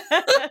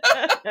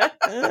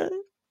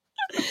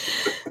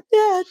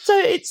 Yeah, so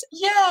it's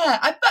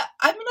but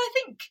I mean, I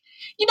think,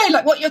 you know,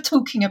 like what you're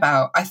talking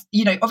about,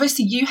 you know,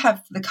 obviously you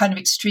have the kind of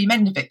extreme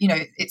end of it. You know,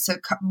 it's a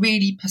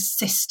really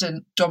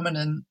persistent,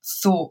 dominant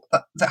thought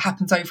that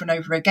happens over and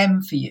over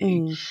again for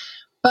you.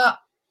 But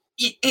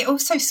it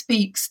also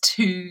speaks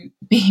to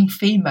being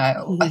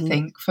female, I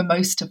think, for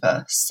most of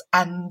us,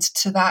 and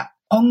to that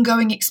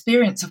ongoing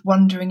experience of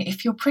wondering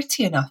if you're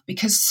pretty enough,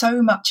 because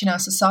so much in our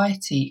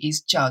society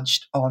is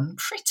judged on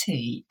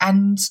pretty.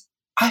 And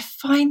I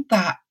find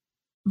that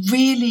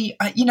really,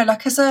 you know,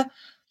 like as a,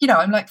 you know,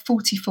 I'm like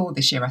 44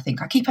 this year, I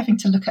think. I keep having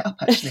to look it up,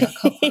 actually. I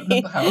can't quite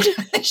remember how old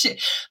I am this year.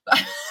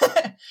 But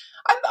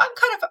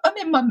I'm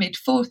in my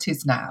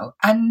mid-40s now,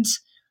 and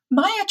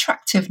my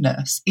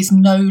attractiveness is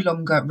no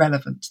longer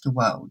relevant to the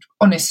world,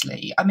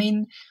 honestly. I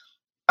mean,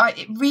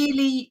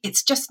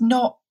 it's just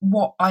not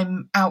what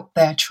I'm out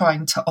there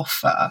trying to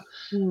offer.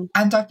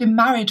 And I've been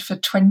married for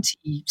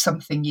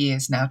 20-something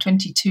years now,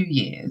 22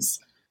 years.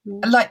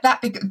 Like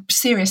that,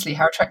 seriously,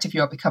 how attractive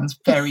you are becomes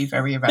very,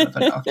 very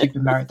irrelevant after you've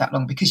been married that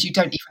long, because you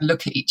don't even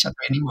look at each other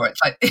anymore.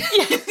 It's like,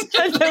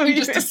 you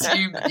just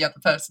assume that the other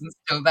person's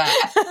still there.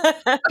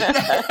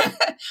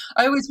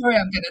 I always worry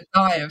I'm going to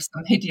die of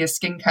some hideous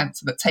skin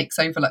cancer that takes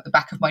over like the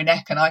back of my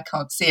neck and I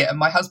can't see it, and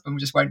my husband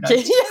just won't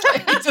notice. So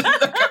he doesn't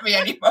look at me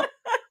anymore.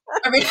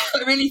 I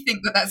really think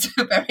that's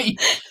a very,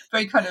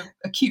 very kind of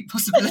acute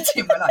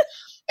possibility in my life.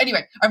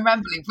 Anyway, I'm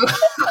rambling, but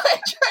what I'm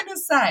trying to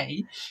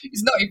say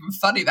is not even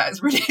funny. That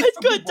is really... It's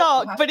quite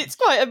dark, but it's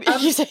quite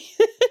amusing.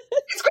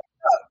 It's quite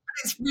dark,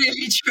 but it's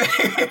really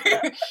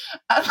true.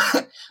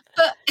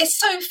 But it's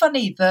so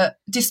funny that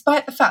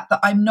despite the fact that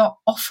I'm not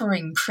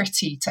offering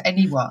pretty to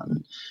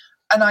anyone,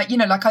 and I, you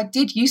know, like I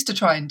did used to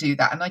try and do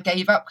that, and I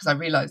gave up because I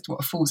realised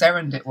what a fool's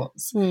errand it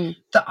was,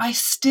 that I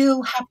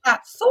still have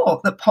that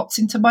thought that pops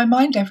into my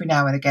mind every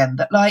now and again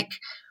that, like,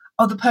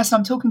 oh, the person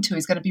I'm talking to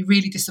is going to be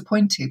really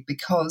disappointed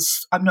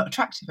because I'm not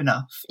attractive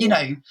enough. You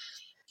know,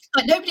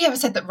 like nobody ever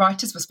said that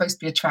writers were supposed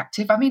to be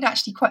attractive. I mean,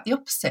 actually quite the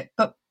opposite,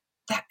 but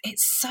that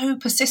it's so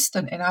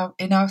persistent in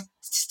our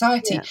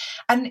society. Yeah.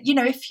 And, you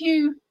know, if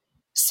you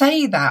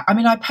say that, I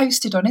mean, I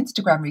posted on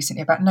Instagram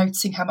recently about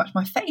noticing how much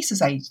my face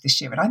has aged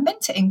this year, and I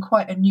meant it in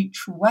quite a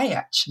neutral way,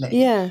 actually.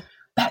 Yeah.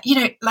 But, you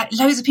know, like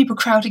loads of people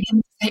crowding in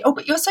to say, oh,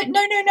 but you're so, no.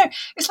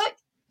 It's like,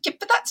 yeah,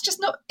 but that's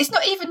just not, it's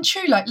not even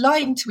true. Like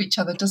lying to each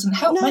other doesn't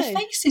help. No. My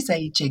face is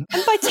aging.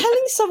 And by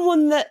telling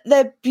someone that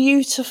they're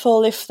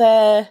beautiful it's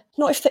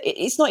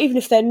not even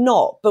if they're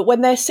not, but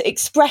when they're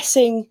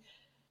expressing,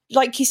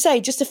 like you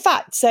say, just a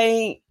fact,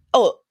 saying,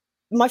 oh,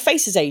 my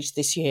face has aged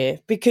this year,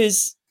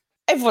 because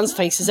everyone's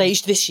face has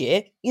aged this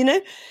year, you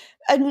know?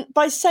 And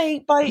by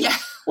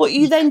what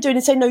you then doing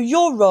and saying, no,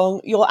 you're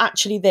wrong, you're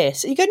actually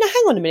this. And you go, no,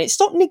 hang on a minute,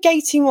 stop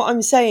negating what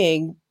I'm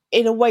saying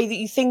in a way that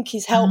you think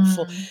is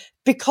helpful.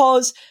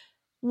 Because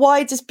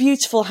why does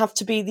beautiful have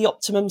to be the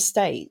optimum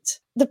state?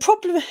 The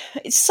problem,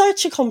 it's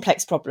such a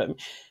complex problem,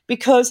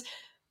 because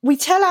we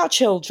tell our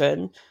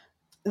children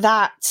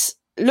that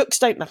looks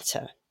don't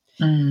matter.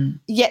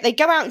 Yet they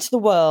go out into the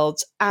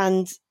world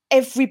and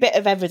every bit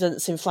of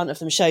evidence in front of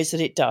them shows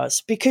that it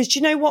does. Because do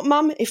you know what,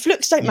 Mum? If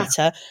looks don't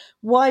matter,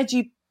 why do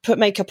you put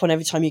makeup on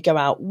every time you go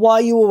out? Why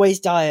are you always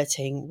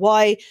dieting?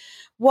 Why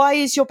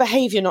is your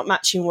behaviour not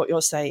matching what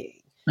you're saying?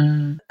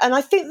 And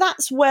I think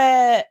that's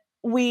where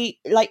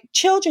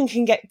children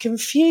can get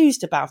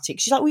confused about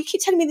it. She's like, well, you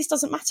keep telling me this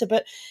doesn't matter,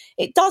 but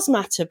it does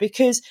matter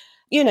because,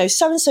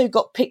 so-and-so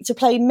got picked to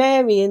play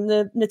Mary in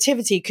the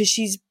nativity because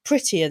she's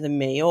prettier than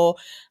me, or,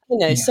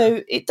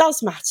 so it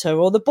does matter.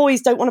 Or the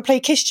boys don't want to play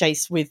kiss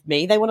chase with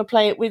me. They want to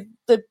play it with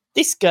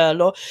this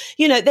girl, or,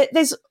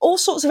 there's all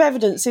sorts of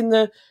evidence in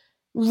the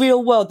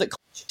real world that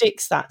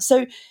contradicts that.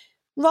 So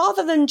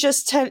rather than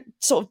just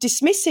sort of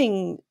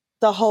dismissing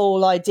the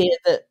whole idea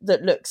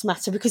that looks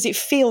matter because it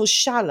feels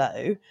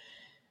shallow,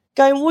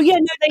 going, well,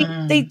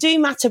 they do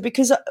matter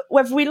because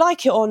whether we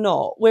like it or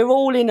not, we're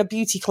all in a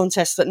beauty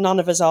contest that none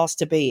of us asked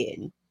to be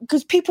in.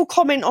 Because people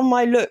comment on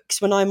my looks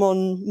when I'm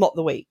on Mop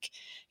the Week,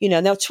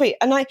 and they'll tweet.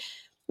 And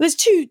there's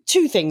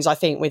two things I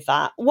think with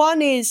that.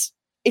 One is,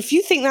 if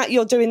you think that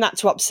you're doing that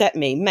to upset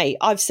me, mate,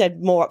 I've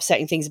said more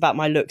upsetting things about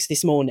my looks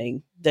this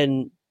morning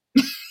than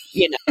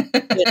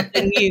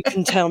than you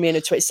can tell me in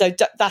a tweet. So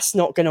that's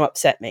not going to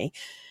upset me.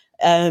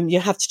 You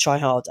have to try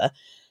harder.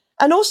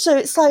 And also,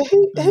 it's like,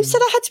 who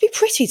said I had to be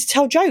pretty to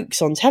tell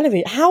jokes on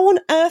television? How on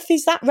earth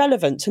is that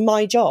relevant to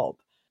my job?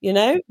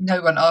 No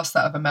one asks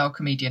that of a male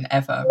comedian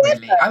ever,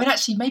 really. I mean,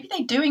 actually, maybe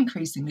they do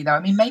increasingly, though.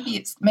 I mean,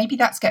 maybe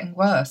that's getting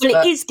worse.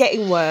 Well, it is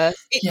getting worse.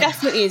 It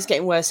definitely is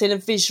getting worse in a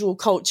visual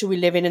culture we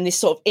live in, and this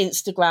sort of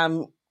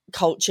Instagram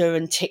culture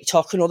and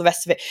TikTok and all the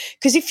rest of it.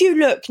 Because if you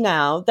look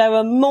now, there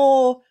are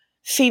more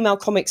female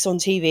comics on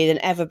TV than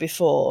ever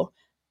before,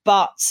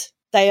 but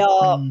they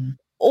are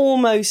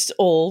almost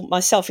all,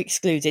 myself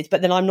excluded,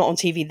 but then I'm not on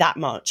TV that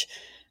much.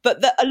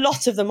 But a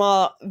lot of them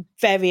are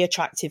very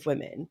attractive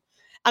women.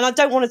 And I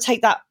don't want to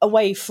take that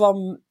away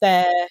from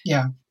their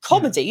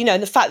comedy,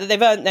 and the fact that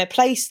they've earned their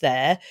place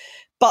there.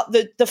 But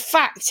the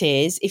fact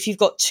is, if you've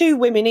got two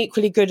women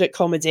equally good at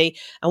comedy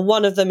and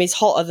one of them is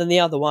hotter than the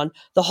other one,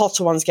 the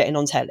hotter one's getting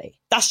on telly.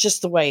 That's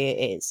just the way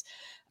it is.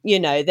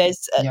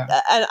 There's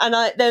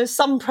there's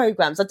some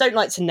programs, I don't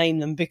like to name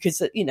them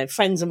because,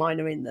 friends of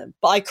mine are in them,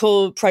 but I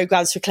call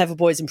programs for clever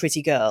boys and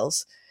pretty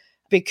girls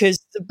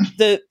because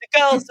the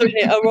girls in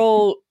it are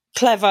all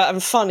clever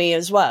and funny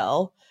as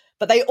well,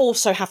 but they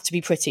also have to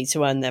be pretty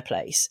to earn their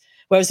place.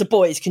 Whereas the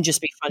boys can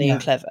just be funny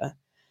and clever,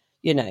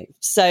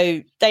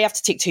 so they have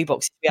to tick two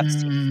boxes. We have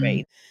to tick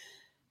three.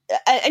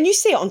 And you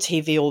see it on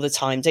TV all the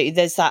time, don't you?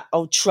 There's that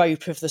old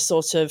trope of the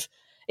sort of,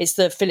 it's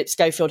the Philip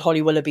Schofield,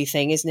 Holly Willoughby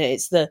thing, isn't it?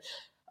 It's the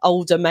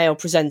older male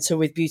presenter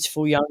with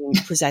beautiful young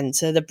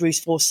presenter, the Bruce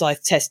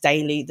Forsyth, Tess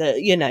Daly,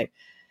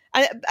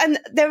 and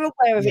they're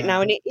aware of it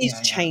now, and it is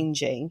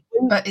changing.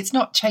 But it's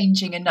not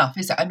changing enough,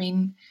 is it? I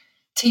mean,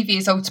 TV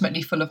is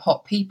ultimately full of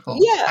hot people.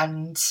 Yeah.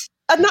 And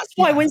that's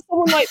why when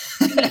someone like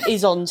Pete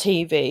is on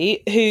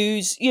TV,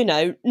 who's,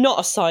 not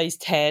a size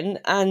 10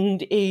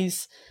 and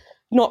is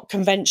not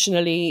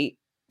conventionally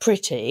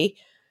pretty,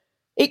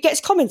 it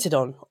gets commented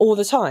on all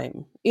the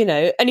time,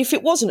 and if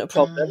it wasn't a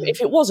problem,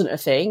 if it wasn't a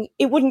thing,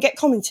 it wouldn't get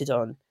commented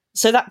on.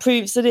 So that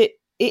proves that it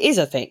is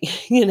a thing,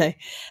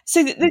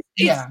 So I think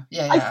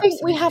absolutely.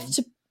 We have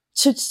to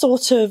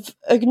sort of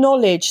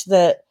acknowledge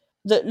that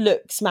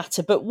looks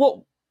matter. But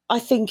what I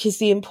think is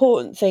the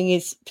important thing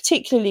is,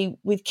 particularly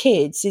with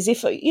kids, is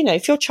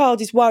if your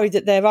child is worried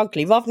that they're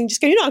ugly, rather than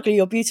just going, you're not ugly,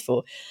 you're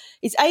beautiful,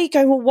 it's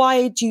going, well,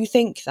 why do you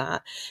think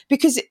that?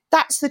 Because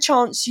that's the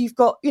chance you've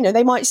got.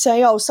 They might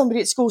say, oh,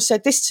 somebody at school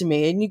said this to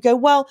me, and you go,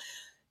 well,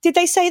 did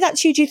they say that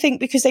to you, do you think,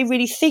 because they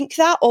really think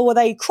that, or were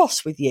they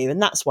cross with you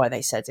and that's why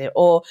they said it,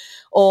 or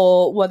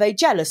were they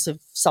jealous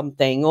of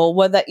something, or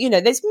were they,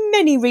 there's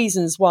many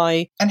reasons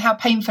why. And how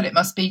painful it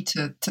must be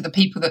to the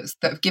people that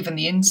have given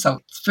the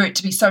insult, for it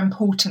to be so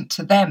important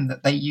to them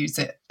that they use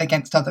it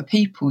against other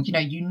people.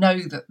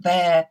 That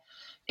they're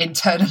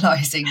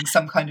internalizing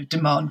some kind of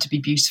demand to be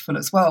beautiful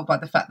as well by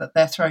the fact that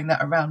they're throwing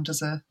that around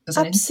as an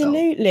insult.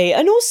 Absolutely.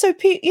 And also,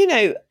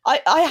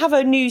 I have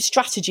a new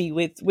strategy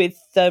with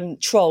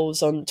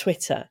trolls on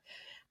Twitter,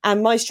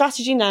 and my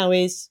strategy now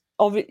is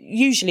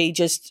usually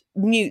just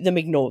mute them,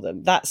 ignore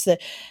them.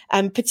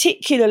 And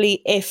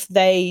particularly if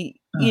they,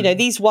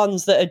 these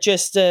ones that are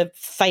just a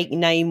fake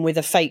name with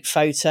a fake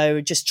photo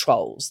are just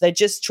trolls. They're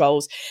just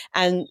trolls.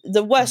 And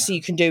the worst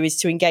you can do is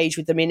to engage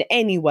with them in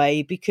any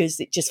way,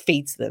 because it just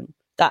feeds them.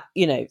 That,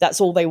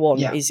 that's all they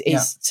want is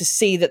to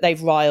see that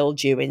they've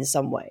riled you in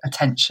some way.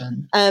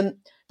 Attention.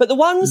 But the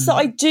ones that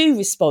I do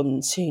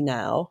respond to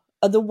now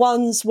are the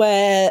ones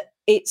where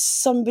it's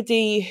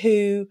somebody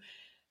who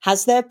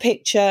has their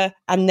picture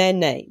and their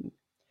name.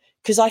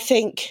 Because I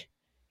think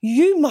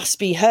you must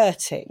be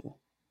hurting,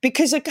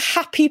 because a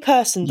happy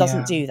person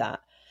doesn't do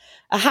that.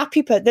 A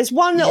happy person. There's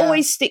one that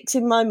always sticks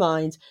in my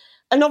mind.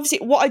 And obviously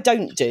what I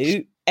don't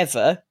do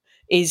ever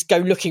is go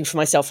looking for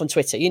myself on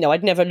Twitter.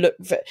 I'd never look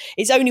for,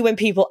 it's only when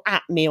people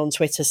at me on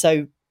Twitter,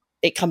 so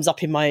it comes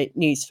up in my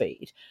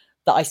newsfeed.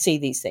 that I see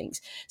these things.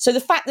 So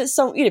the fact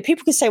that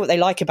people can say what they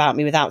like about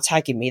me without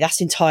tagging me, that's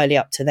entirely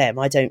up to them.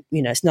 I don't,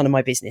 it's none of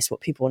my business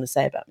what people want to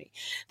say about me.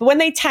 But when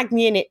they tag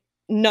me in it,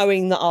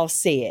 knowing that I'll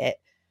see it,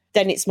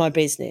 then it's my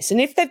business. And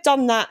if they've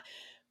done that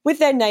with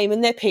their name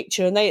and their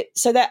picture, and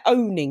they're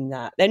owning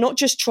that, they're not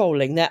just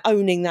trolling, they're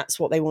owning that's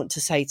what they want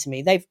to say to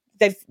me. They've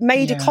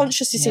made a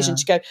conscious decision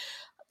to go,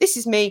 this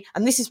is me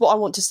and this is what I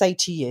want to say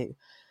to you.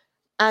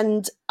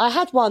 And I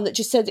had one that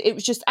just said, it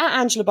was just, at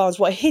Angela Barnes,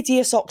 what a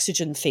hideous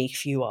oxygen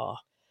thief you are.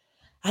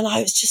 And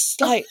I was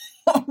just like,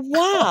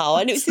 wow.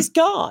 And it was this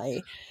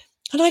guy.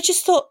 And I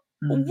just thought,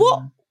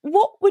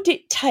 what would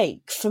it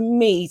take for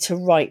me to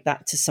write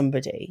that to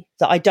somebody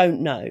that I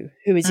don't know,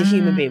 who is a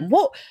human being?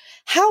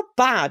 How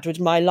bad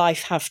would my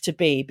life have to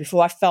be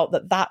before I felt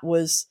that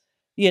was,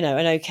 an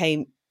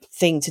okay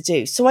thing to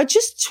do? So I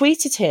just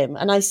tweeted him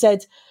and I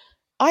said,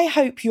 I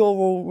hope you're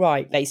all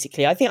right,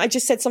 basically. I think I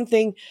just said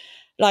something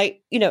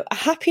like, a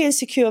happy and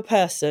secure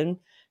person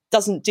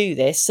doesn't do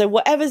this. So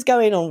whatever's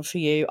going on for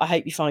you, I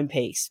hope you find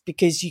peace,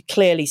 because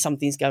clearly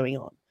something's going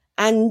on.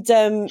 And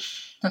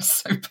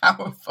that's so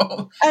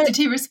powerful. Did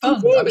he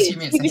respond? I'm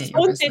assuming it's he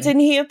responded, and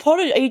he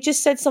apologized. He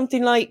just said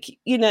something like,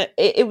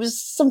 it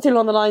was something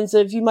along the lines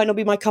of, you might not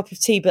be my cup of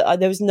tea, but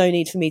there was no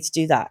need for me to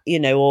do that,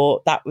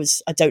 or that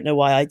was, I don't know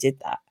why I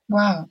did that.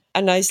 Wow.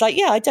 And I was like,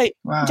 you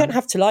don't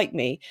have to like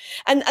me.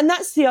 And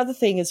that's the other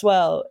thing as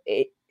well,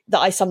 that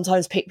I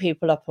sometimes pick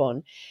people up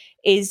on,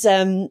 is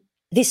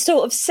this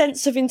sort of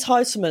sense of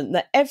entitlement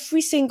that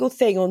every single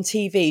thing on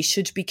TV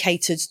should be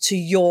catered to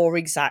your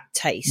exact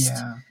taste.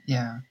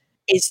 Yeah.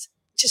 It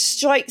just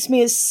strikes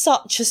me as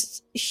such a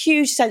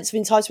huge sense of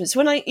entitlement.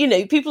 So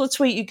when people will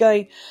tweet you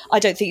going, I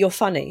don't think you're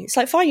funny. It's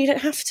like, fine, you don't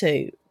have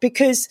to,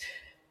 because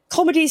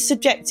comedy is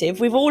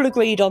subjective. We've all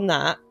agreed on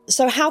that.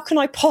 So how can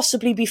I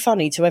possibly be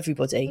funny to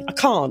everybody? I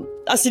can't.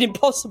 That's an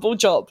impossible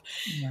job.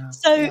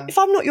 If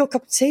I'm not your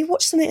cup of tea,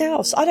 watch something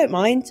else. I don't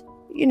mind.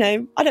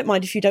 I don't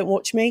mind if you don't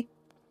watch me.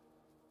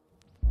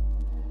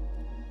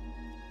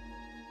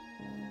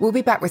 We'll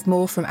be back with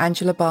more from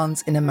Angela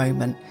Barnes in a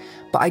moment,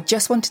 but I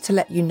just wanted to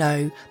let you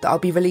know that I'll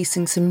be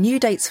releasing some new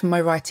dates for my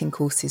writing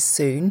courses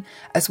soon,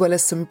 as well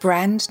as some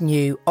brand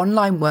new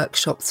online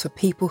workshops for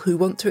people who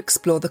want to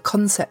explore the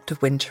concept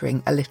of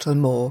wintering a little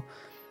more.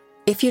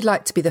 If you'd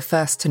like to be the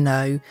first to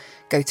know,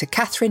 go to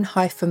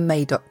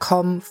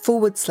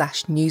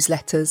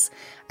catherine-may.com/newsletters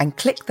and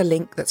click the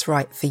link that's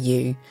right for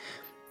you.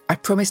 I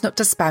promise not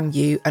to spam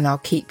you, and I'll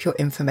keep your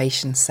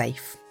information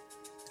safe.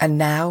 And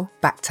now,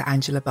 back to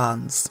Angela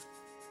Barnes.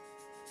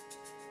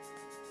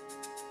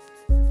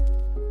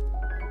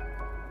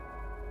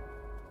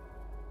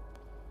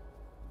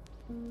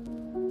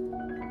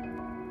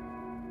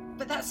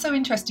 But that's so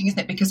interesting, isn't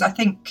it? Because I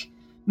think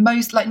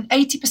most, like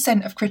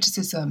 80% of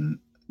criticism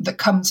that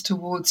comes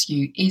towards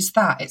you is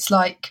that it's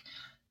like,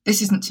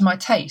 this isn't to my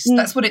taste.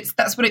 That's what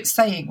it's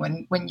saying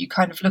when you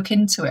kind of look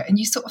into it, and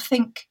you sort of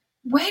think,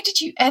 where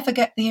did you ever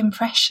get the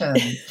impression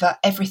that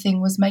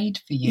everything was made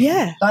for you?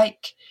 Yeah.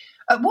 Like,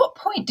 at what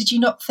point did you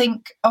not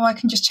think, oh, I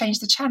can just change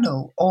the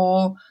channel,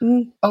 or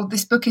oh,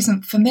 this book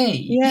isn't for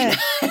me? Yeah.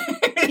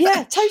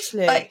 Yeah,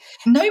 totally. Like,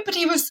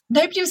 nobody was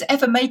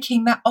ever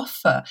making that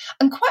offer.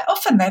 And quite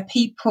often they're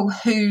people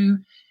who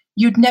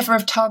you'd never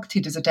have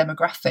targeted as a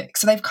demographic.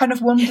 So they've kind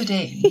of wandered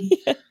in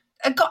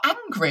and got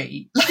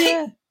angry.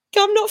 Like,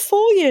 I'm not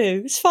for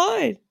you. It's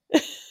fine.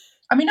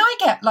 I mean,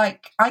 I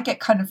get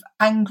kind of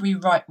angry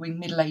right-wing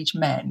middle-aged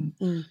men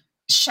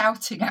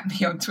shouting at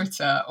me on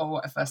Twitter or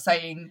whatever,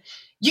 saying,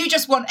 you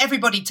just want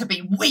everybody to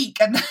be weak,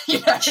 and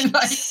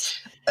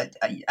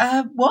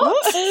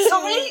what?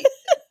 Sorry?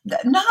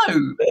 No.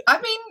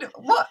 I mean,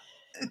 what?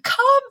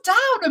 Calm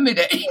down a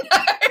minute,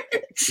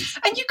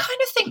 And you kind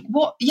of think,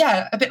 what?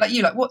 Yeah, a bit like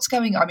you, like, what's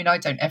going on? I mean, I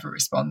don't ever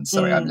respond.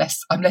 Sorry, I'm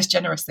less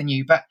generous than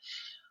you, but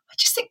I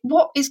just think,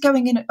 what is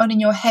going on in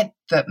your head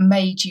that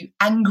made you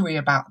angry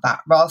about that,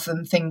 rather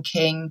than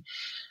thinking,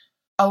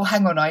 oh,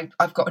 hang on,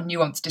 I've got a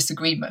nuanced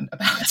disagreement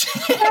about it.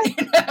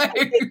 I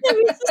think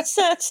there is a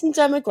certain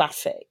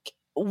demographic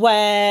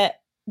where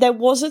there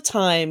was a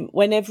time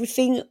when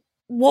everything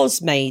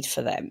was made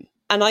for them.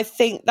 And I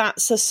think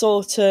that's a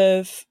sort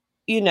of,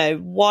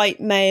 white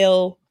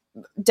male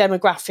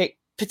demographic,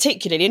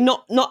 particularly, and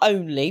not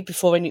only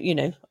before I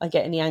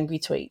get any angry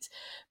tweets,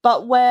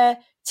 but where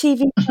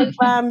TV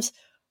programs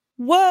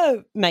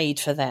were made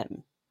for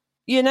them.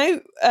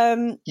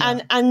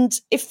 And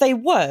if they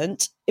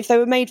weren't, if they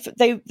were made for,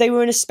 they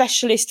were in a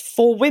specialist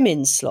for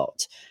women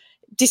slot,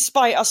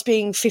 despite us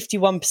being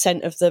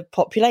 51% of the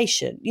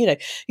population. You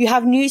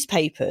have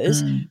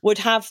newspapers would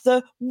have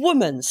the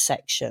woman's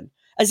section,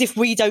 as if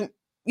we don't,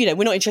 we're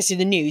not interested in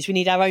the news. We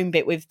need our own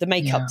bit with the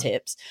makeup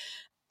tips.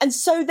 And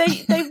so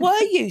they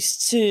were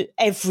used to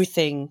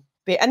everything.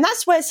 And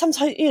that's where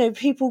sometimes,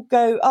 people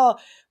go, oh,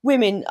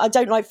 women, I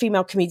don't like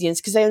female comedians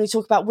because they only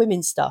talk about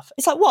women's stuff.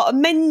 It's like, what?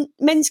 Male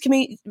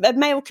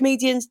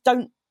comedians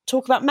don't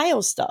talk about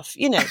male stuff,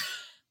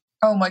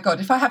 Oh my God,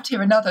 if I have to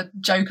hear another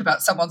joke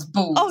about someone's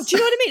balls. Oh, do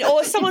you know what I mean?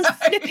 Or someone's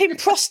flipping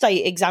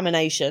prostate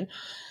examination.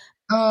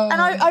 Oh.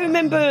 And I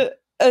remember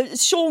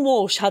Sean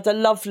Walsh had a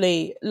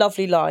lovely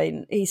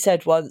line he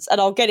said once, and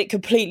I'll get it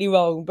completely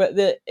wrong, but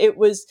it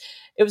was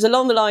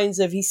along the lines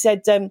of, he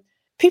said,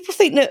 people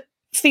think that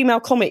female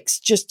comics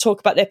just talk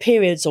about their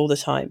periods all the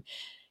time.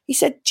 He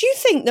said, do you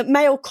think that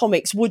male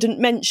comics wouldn't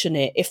mention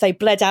it if they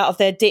bled out of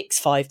their dicks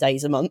 5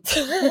 days a month?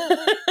 And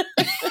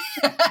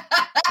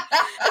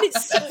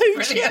it's so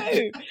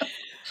true.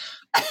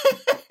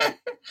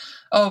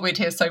 Oh, we'd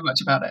hear so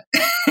much about it.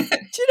 Do you know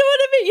what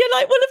I mean? You're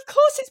like, well, of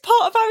course it's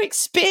part of our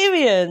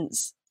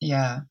experience.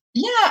 Yeah.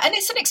 Yeah, and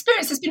it's an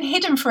experience that's been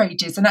hidden for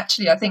ages. And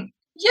actually, I think,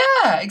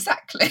 yeah,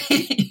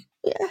 exactly.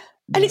 Yeah.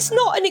 And it's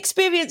not an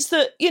experience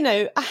that,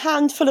 a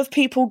handful of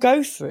people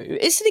go through.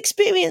 It's an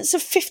experience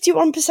of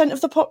 51%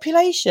 of the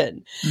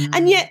population.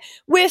 And yet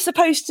we're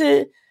supposed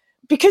to,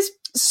 because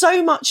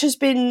so much has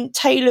been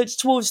tailored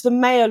towards the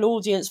male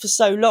audience for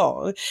so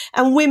long,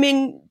 and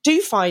women do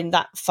find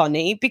that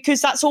funny because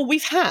that's all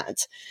we've had,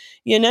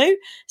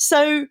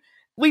 So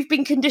we've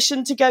been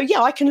conditioned to go,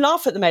 yeah, I can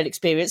laugh at the male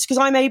experience because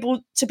I'm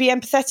able to be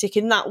empathetic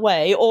in that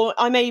way, or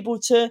I'm able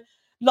to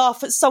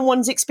laugh at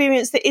someone's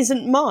experience that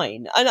isn't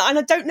mine. And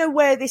I don't know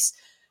where this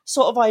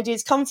sort of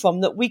ideas come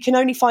from, that we can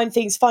only find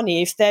things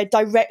funny if they're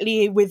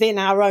directly within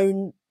our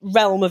own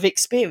realm of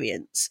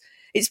experience.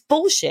 It's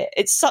bullshit.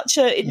 It's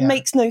it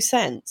makes no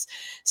sense.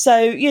 So,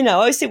 I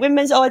always think when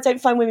men say, I don't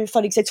find women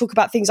funny because they talk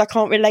about things I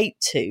can't relate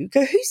to.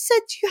 Go, who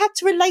said you had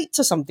to relate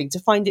to something to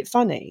find it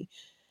funny?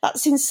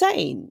 That's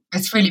insane.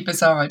 It's a really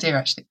bizarre idea,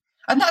 actually.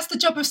 And that's the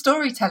job of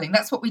storytelling.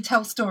 That's what we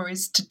tell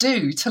stories to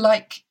do,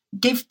 to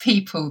give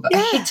people a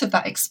hit of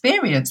that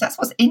experience. That's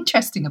what's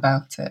interesting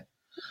about it.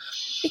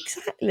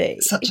 Exactly.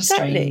 Such a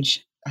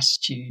strange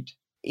attitude.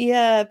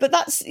 Yeah, but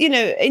that's,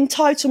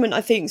 entitlement,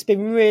 I think, has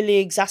been really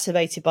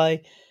exacerbated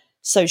by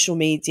social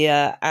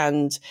media.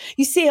 And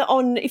you see it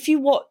if you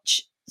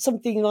watch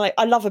something like,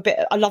 I love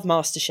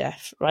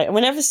MasterChef, right? And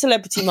whenever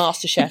Celebrity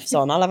MasterChef's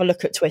on, I'll have a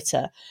look at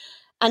Twitter.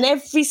 And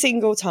every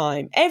single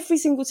time,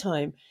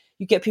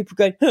 you get people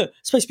going,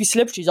 it's supposed to be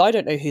celebrities, I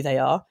don't know who they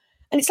are.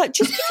 And it's like,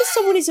 just because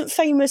someone isn't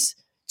famous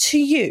to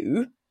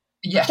you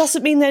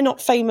doesn't mean they're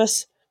not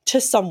famous to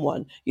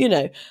someone.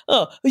 A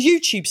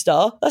YouTube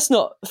star, that's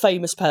not a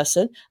famous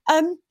person.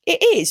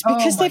 It is,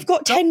 because they've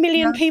got 10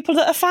 million people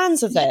that are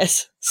fans of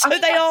theirs. So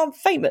they are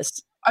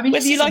famous, whether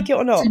you like it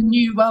or not. It's a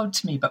new world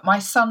to me, but my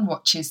son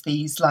watches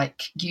these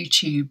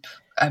YouTube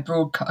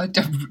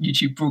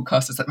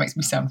broadcasters. That makes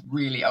me sound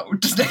really old,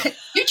 doesn't it?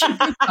 YouTube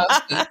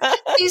broadcasters,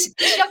 these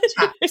young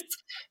chaps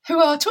who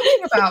are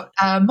talking about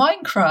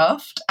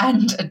Minecraft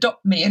and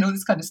Adopt Me and all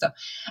this kind of stuff.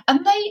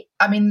 And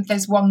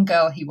there's one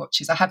girl he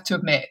watches. I have to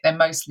admit, they're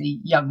mostly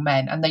young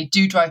men, and they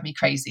do drive me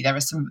crazy.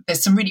 There's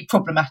some really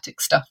problematic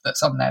stuff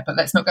that's on there, but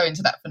let's not go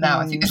into that for now.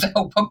 I think there's a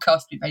whole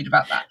podcast we made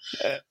about that.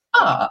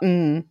 But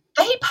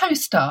they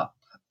post up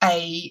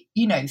a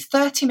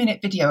 30-minute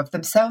video of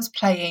themselves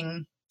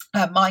playing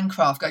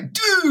Minecraft, going,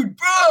 dude,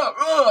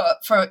 bro,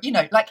 for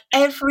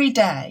every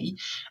day,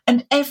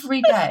 and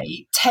every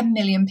day 10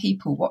 million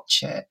people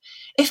watch it.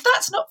 If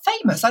that's not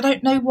famous, I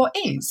don't know what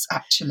is,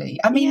 actually.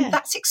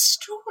 That's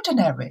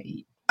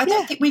extraordinary. I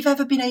don't think we've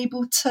ever been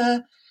able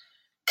to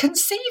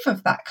conceive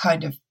of that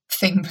kind of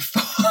thing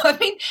before.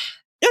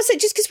 That's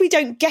it, just because we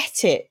don't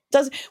get it.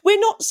 We're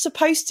not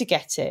supposed to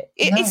get it.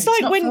 It's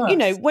like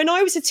when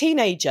I was a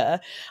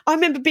teenager, I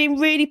remember being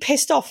really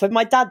pissed off when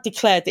my dad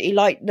declared that he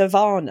liked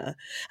Nirvana. And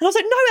I was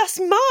like, no, that's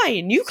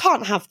mine. You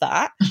can't have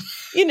that.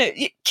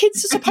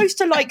 Kids are supposed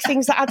to like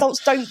things that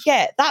adults don't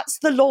get. That's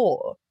the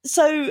law.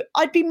 So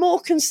I'd be more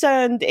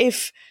concerned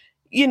if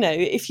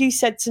you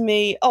said to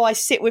me, I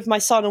sit with my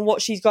son and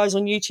watch these guys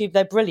on YouTube,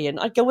 they're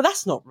brilliant. I'd go, well,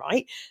 that's not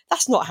right.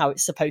 That's not how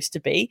it's supposed to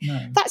be.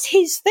 No. That's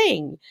his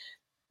thing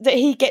that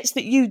he gets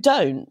that you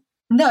don't.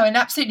 No, and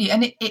absolutely.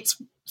 And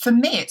it's for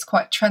me, it's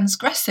quite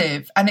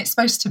transgressive, and it's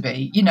supposed to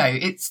be,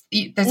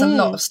 there's a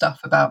lot of stuff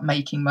about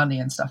making money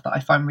and stuff that I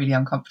find really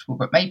uncomfortable,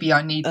 but maybe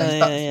I need those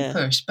buttons to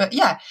push. But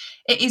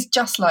it is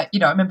just like,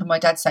 I remember my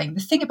dad saying,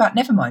 the thing about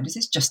Nevermind is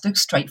it's just a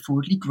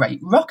straightforwardly great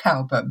rock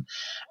album.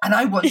 And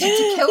I wanted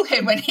to kill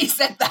him when he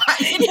said that,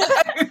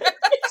 Exactly.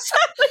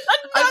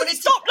 I wanted to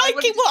stop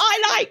liking what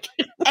I like.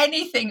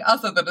 Anything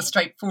other than a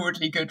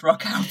straightforwardly good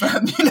rock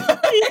album,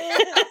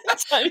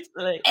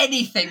 Totally.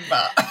 Anything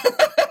but.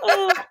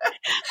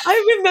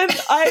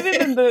 I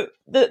remember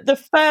the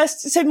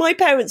first. So my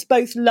parents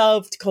both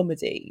loved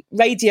comedy,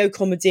 radio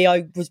comedy.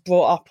 I was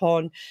brought up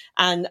on,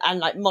 and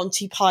like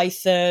Monty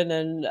Python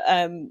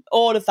and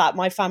all of that.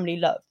 My family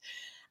loved,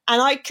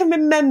 and I can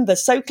remember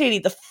so clearly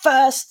the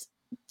first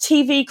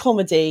TV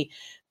comedy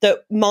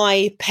that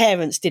my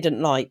parents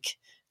didn't like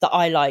that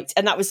I liked,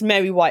 and that was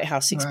Mary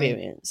Whitehouse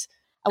Experience. Right.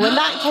 And when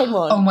that came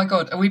on, oh my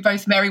God, are we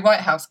both Mary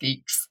Whitehouse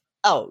geeks?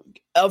 Oh,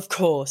 of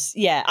course,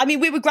 yeah.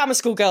 We were grammar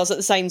school girls at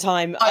the same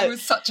time. I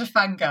was such a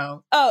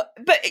fangirl. Oh,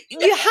 but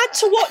you had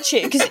to watch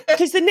it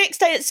because the next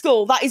day at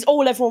school, that is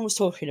all everyone was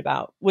talking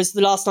about, was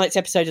the last night's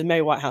episode of the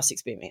Mary Whitehouse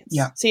Experience.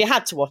 Yeah. So you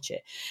had to watch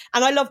it,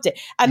 and I loved it.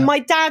 And my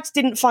dad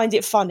didn't find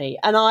it funny,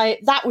 and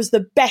that was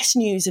the best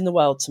news in the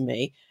world to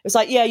me. It was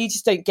like, yeah, you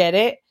just don't get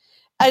it.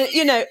 And,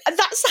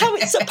 that's how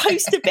it's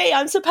supposed to be.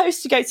 I'm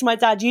supposed to go to my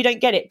dad, you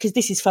don't get it because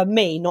this is for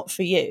me, not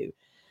for you.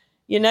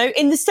 In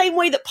the same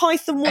way that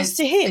Python was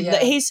to him,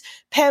 that his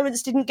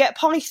parents didn't get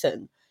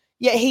Python,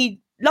 yet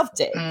he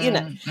loved it,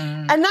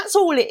 And that's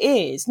all it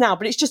is now,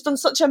 but it's just on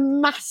such a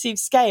massive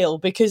scale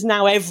because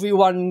now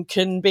everyone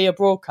can be a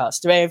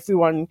broadcaster,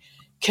 everyone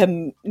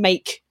can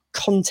make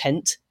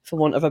content, for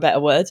want of a better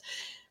word,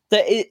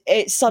 that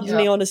it's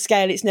suddenly on a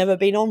scale it's never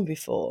been on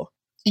before.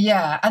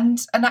 Yeah, and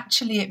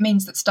actually it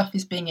means that stuff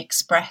is being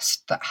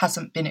expressed that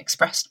hasn't been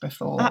expressed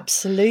before.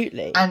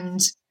 Absolutely. And,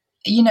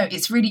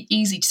 it's really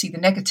easy to see the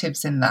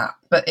negatives in that,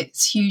 but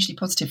it's hugely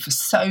positive for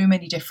so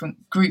many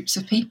different groups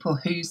of people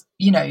who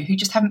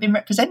just haven't been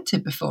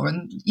represented before.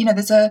 And,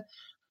 there's a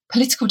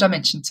political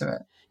dimension to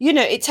it.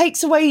 It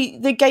takes away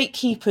the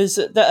gatekeepers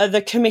that are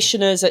the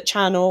commissioners at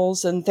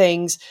channels and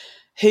things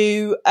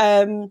who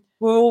were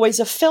always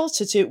a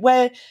filter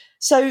to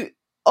so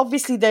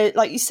obviously there,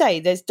 like you say,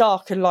 there's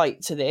dark and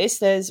light to this.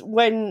 There's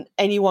when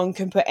anyone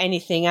can put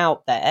anything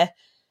out there,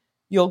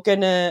 you're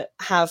going to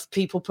have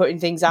people putting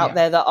things out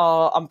there that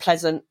are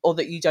unpleasant or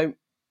that you don't,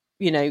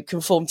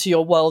 conform to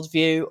your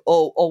worldview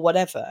or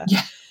whatever.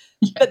 Yeah.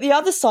 But the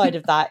other side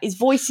of that is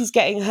voices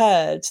getting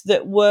heard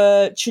that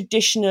were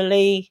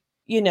traditionally,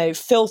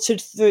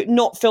 filtered through,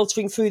 not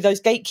filtering through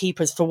those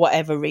gatekeepers for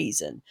whatever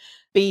reason,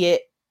 be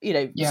it,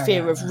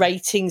 fear of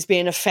ratings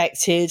being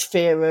affected,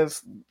 fear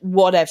of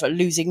whatever,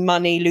 losing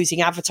money,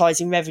 losing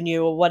advertising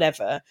revenue or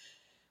whatever.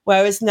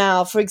 Whereas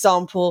now, for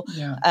example,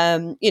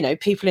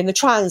 people in the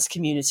trans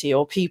community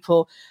or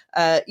people,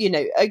 have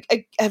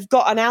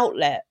got an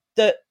outlet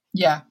that,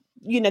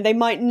 they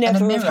might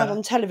never have had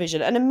on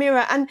television, and a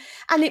mirror. And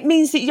it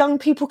means that young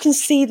people can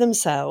see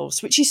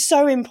themselves, which is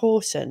so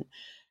important.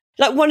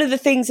 Like one of the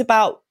things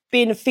about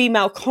being a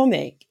female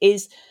comic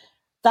is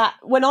that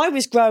when I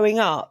was growing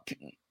up,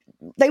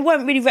 they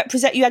weren't really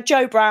represent. You had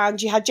Jo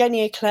Brand, you had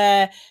Jenny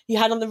Eclair, you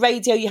had on the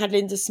radio, you had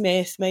Linda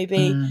Smith,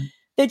 maybe.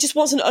 There just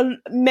wasn't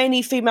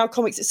many female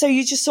comics. So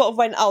you just sort of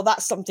went, oh,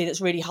 that's something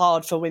that's really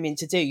hard for women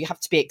to do. You have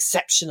to be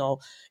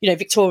exceptional.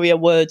 Victoria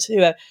Wood.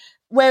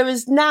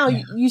 Whereas now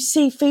you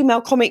see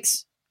female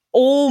comics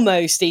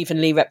almost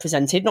evenly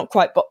represented, not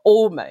quite, but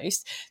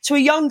almost. To a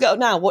young girl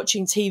now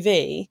watching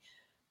TV,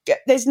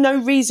 there's no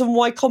reason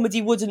why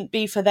comedy wouldn't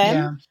be for them.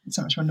 Yeah, it's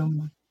so much more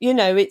normal.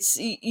 It's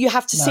you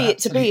have to see it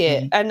to be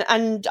it.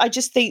 And I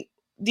just think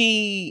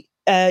the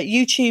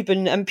YouTube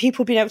and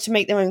people being able to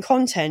make their own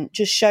content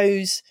just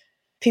shows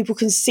people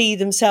can see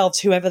themselves,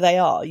 whoever they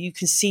are. You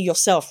can see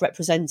yourself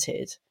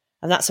represented.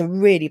 And that's a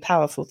really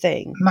powerful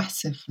thing.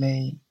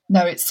 Massively.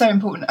 No, it's so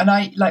important. And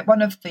I like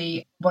one of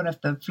the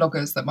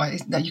vloggers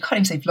that you can't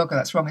even say vlogger,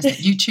 that's wrong, isn't it?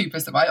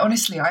 YouTubers that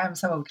I am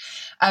so old,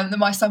 that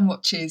my son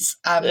watches.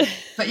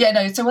 But yeah,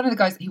 no, so one of the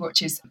guys that he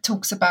watches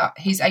talks about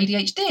his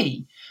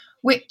ADHD,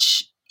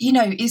 which,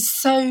 is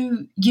so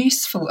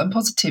useful and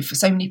positive for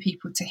so many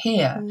people to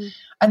hear.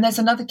 And there's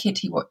another kid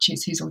he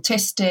watches who's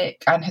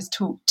autistic and has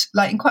talked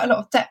in quite a lot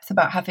of depth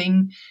about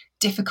having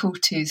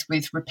difficulties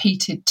with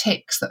repeated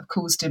tics that have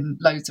caused him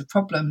loads of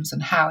problems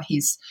and how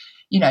he's,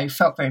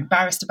 felt very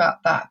embarrassed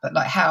about that. But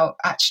how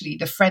actually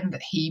the friend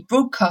that he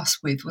broadcast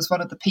with was one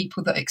of the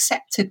people that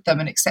accepted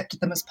them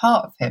as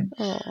part of him.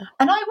 Aww.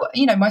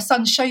 And my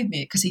son showed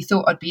me it because he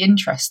thought I'd be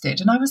interested.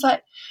 And I was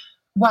like,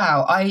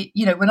 wow,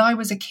 when I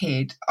was a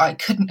kid, I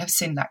couldn't have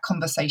seen that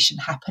conversation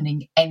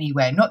happening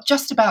anywhere, not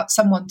just about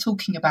someone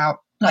talking about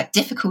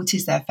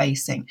difficulties they're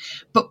facing,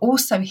 but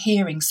also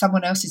hearing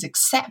someone else's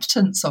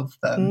acceptance of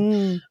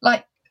them.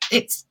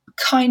 It's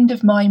kind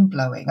of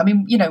mind-blowing. I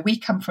mean, we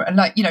come from,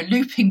 and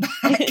looping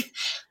back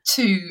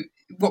to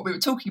what we were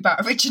talking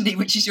about originally,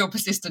 which is your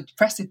persistent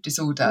depressive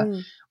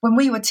disorder. When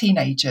we were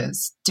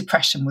teenagers,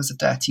 depression was a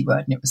dirty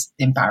word and it was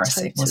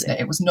embarrassing, wasn't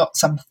it? It was not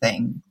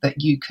something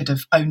that you could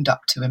have owned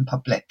up to in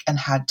public and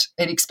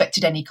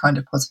expected any kind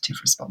of positive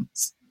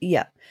response.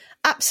 Yeah,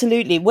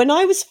 absolutely. When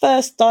I was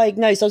first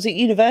diagnosed, I was at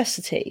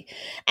university,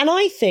 and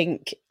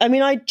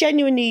I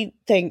genuinely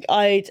think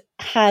I'd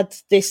had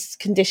this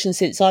condition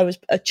since I was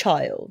a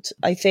child.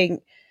 I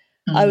think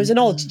I was an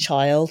odd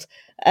child.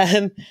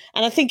 And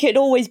I think it'd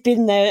always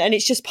been there, and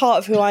it's just part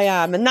of who I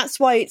am. And that's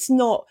why it's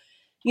not,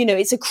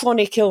 it's a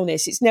chronic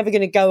illness. It's never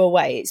going to go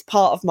away. It's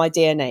part of my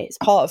DNA. It's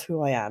part of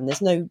who I am.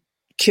 There's no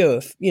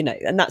cure,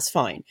 and that's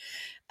fine.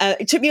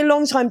 It took me a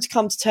long time to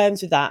come to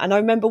terms with that. And I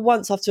remember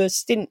once after a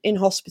stint in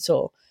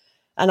hospital,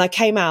 and I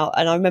came out,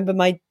 and I remember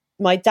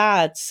my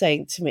dad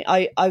saying to me,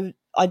 I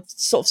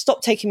sort of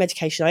stopped taking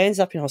medication. I ended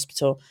up in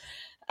hospital,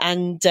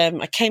 and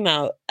I came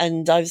out,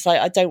 and I was like,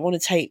 I don't want to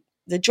take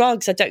the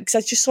drugs. Because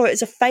I just saw it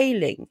as a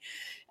failing.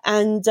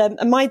 And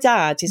my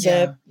dad is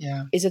a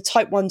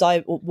type 1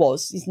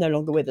 he's no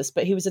longer with us,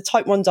 but he was a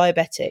type 1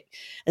 diabetic.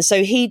 And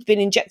so he'd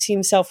been injecting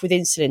himself with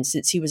insulin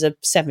since he was a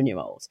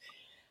 7-year-old.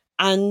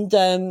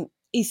 And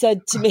he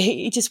said to me,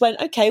 he just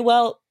went, okay,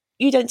 well,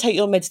 you don't take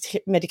your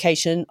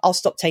medication, I'll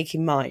stop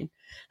taking mine.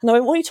 And I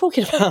went, what are you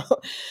talking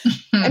about?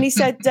 And he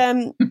said,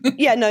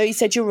 he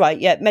said, you're right.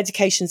 Yeah,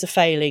 medications are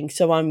failing.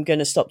 So I'm going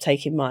to stop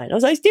taking mine. I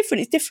was like,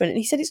 it's different. And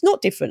he said, it's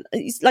not different.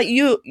 It's like,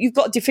 you've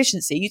got a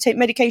deficiency. You take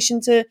medication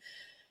to, he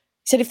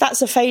said, if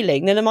that's a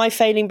failing, then am I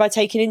failing by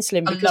taking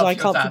insulin because I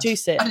can't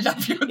produce it? I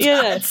love your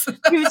dad.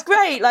 He was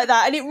great like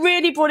that. And it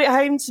really brought it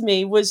home to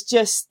me, was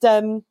just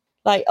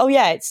like, oh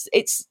yeah,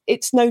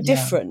 it's no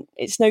different.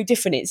 It's no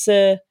different.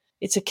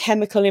 It's a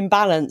chemical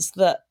imbalance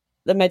that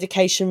the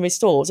medication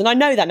restores. And I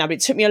know that now, but it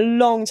took me a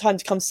long time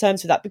to come to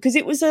terms with that, because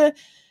it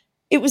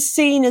was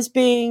seen as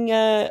being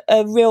a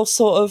real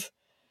sort of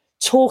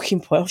talking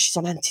point. Oh, she's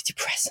on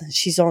antidepressants.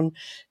 She's on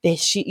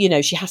this.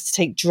 She has to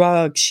take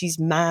drugs. She's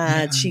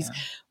mad. She's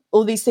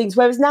all these things.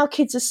 Whereas now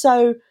kids are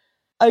so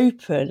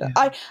open.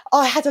 Yeah.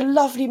 I had a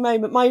lovely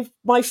moment.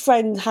 My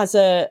friend has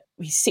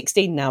he's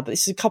 16 now, but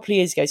this is a couple of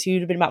years ago, so he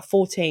would have been about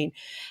 14.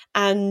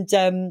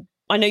 And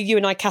I know you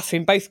and I,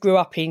 Catherine, both grew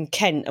up in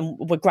Kent and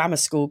were grammar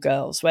school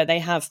girls, where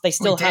they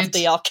still have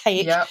the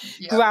archaic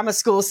grammar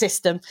school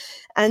system.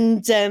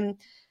 And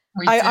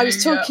I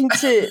was talking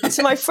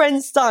to my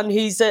friend's son,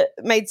 who's at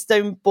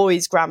Maidstone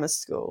Boys Grammar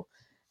School.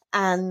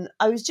 And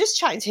I was just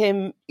chatting to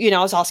him, I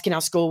was asking how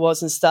school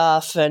was and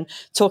stuff, and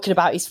talking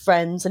about his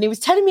friends. And he was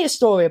telling me a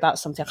story about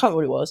something. I can't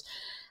remember what it was.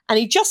 And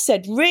he just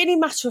said, really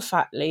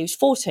matter-of-factly, he was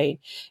 14.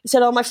 He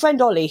said, oh, my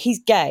friend Ollie, he's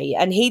gay.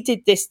 And he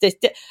did this.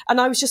 And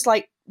I was just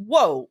like,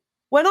 whoa.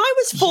 When I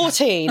was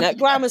 14 at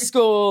grammar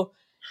school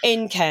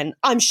in Kent,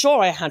 I'm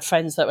sure I had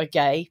friends that were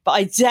gay, but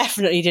I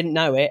definitely didn't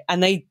know it.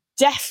 And they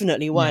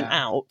definitely weren't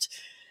out,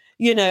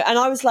 and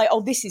I was like,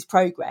 oh, this is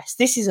progress.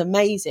 This is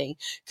amazing.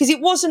 Because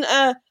it wasn't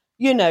a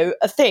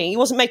thing. He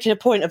wasn't making a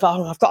point of,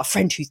 oh, I've got a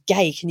friend who's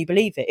gay. Can you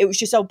believe it? It was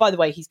just, oh, by the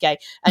way, he's gay.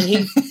 And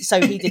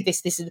he did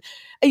this. And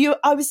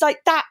I was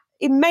like, that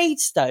in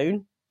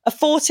Maidstone, a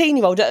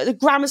 14-year-old at the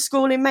grammar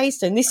school in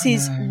Maidstone, this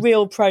is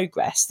real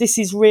progress. This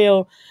is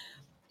real,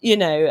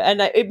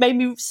 and it made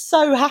me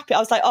so happy. I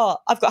was like, oh,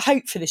 I've got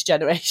hope for this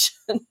generation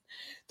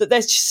that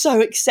they're just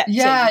so accepting.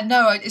 Yeah,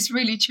 no, it's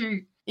really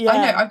true. Yeah. I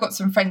know I've got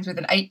some friends with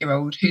an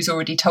 8-year-old who's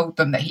already told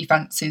them that he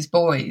fancies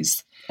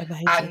boys.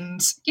 Amazing.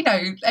 And,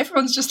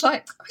 everyone's just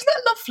like, oh, isn't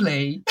that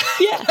lovely?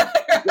 Yeah.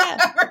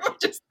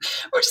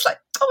 we're just like,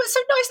 oh, it's so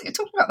nice that you're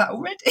talking about that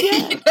already.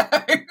 Yeah.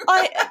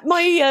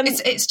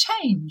 It's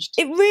changed.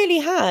 It really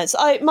has.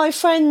 My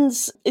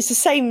friends, it's the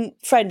same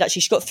friend, actually.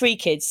 She's got 3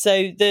 kids.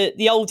 So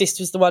the oldest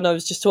was the one I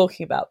was just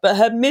talking about. But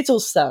her middle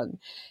son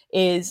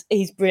he's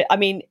brilliant. I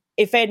mean,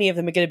 if any of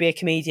them are going to be a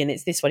comedian,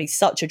 it's this one. He's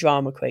such a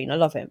drama queen. I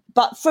love him.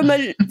 But from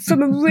a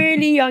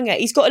really young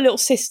age, he's got a little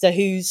sister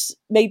who's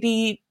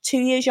maybe 2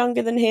 years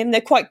younger than him.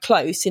 They're quite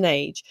close in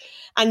age,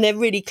 and they're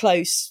really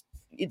close.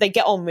 They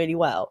get on really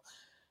well,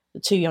 the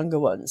 2 younger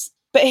ones.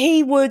 But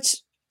he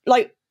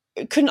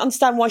couldn't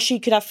understand why she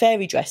could have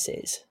fairy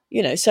dresses.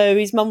 So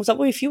his mum was like,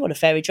 well, if you want a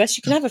fairy dress,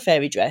 you can have a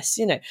fairy dress,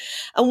 And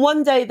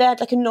one day they had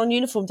like a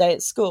non-uniform day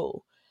at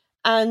school.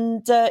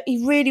 And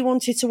he really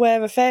wanted to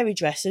wear a fairy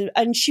dress,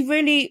 and she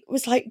really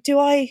was like, "Do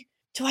I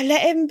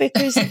let him?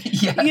 Because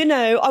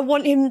I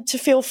want him to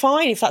feel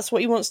fine if that's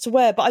what he wants to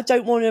wear, but I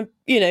don't want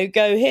to,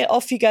 go here.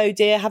 Off you go,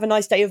 dear. Have a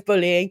nice day of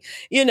bullying.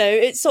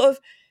 It's sort of,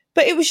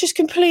 but it was just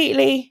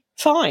completely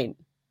fine.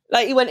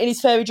 Like, he went in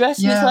his fairy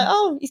dress, and it's like,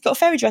 oh, he's got a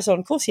fairy dress on.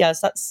 Of course he has.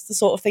 That's the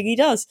sort of thing he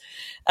does.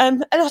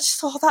 And I just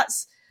thought,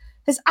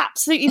 there's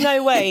absolutely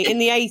no way in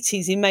the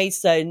 80s in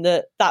Maidstone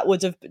that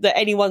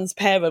anyone's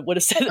parent would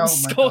have sent them to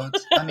school,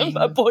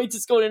 a boy to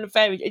school in a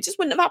fairy. It just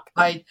wouldn't have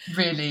happened.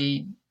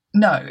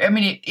 No. I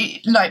mean,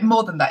 it like,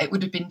 more than that, it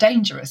would have been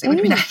dangerous. It would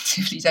have been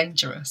actively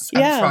dangerous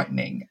and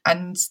frightening.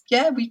 And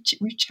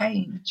we've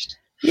changed.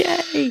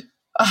 Yay!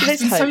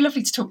 It's been so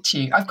lovely to talk to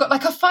you. I've got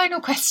like a final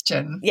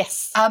question.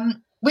 Yes.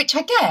 Which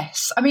I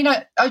guess, I mean,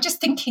 I was just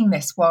thinking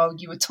this while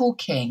you were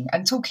talking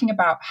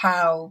about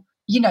how,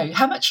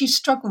 how much you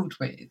struggled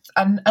with,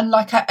 and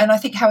I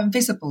think how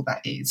invisible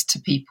that is to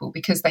people,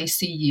 because they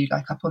see you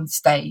like up on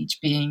stage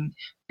being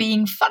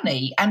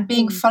funny, and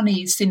being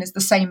funny is seen as the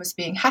same as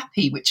being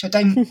happy, which I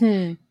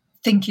don't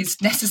think is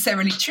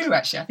necessarily true.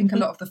 Actually, I think a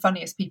lot of the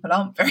funniest people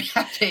aren't very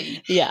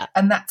happy,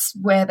 and that's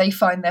where they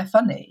find their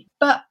funny.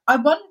 But I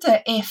wonder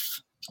if,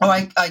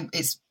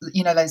 it's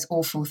those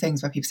awful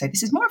things where people say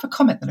this is more of a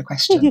comment than a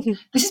question.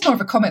 This is more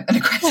of a comment than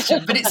a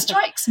question, but it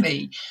strikes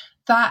me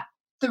that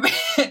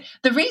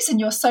the reason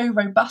you're so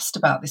robust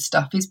about this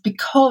stuff is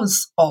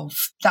because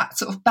of that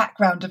sort of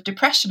background of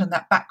depression and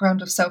that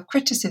background of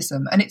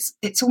self-criticism. And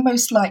it's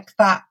almost like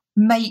that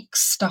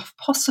makes stuff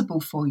possible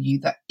for you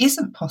that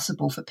isn't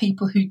possible for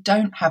people who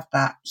don't have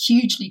that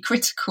hugely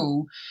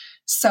critical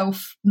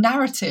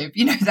self-narrative,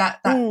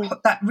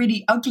 that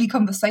really ugly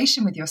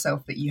conversation with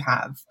yourself that you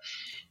have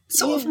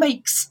sort of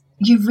makes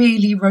you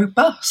really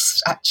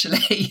robust,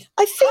 actually.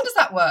 How does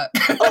that work?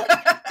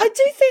 I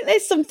do think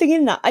there's something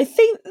in that. I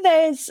think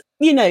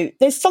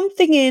there's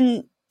something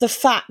in the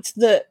fact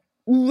that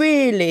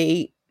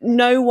really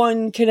no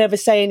one can ever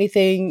say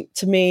anything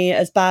to me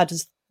as bad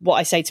as what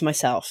I say to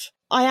myself.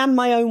 I am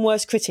my own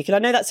worst critic. And I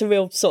know that's a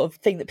real sort of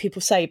thing that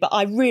people say, but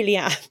I really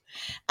am.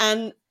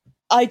 And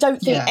I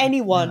don't think Yeah,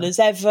 anyone has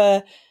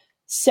ever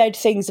said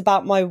things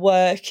about my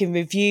work in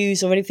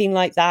reviews or anything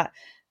like that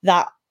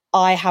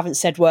I haven't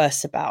said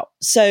worse about.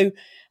 So,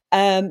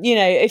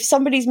 if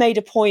somebody's made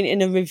a point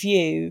in a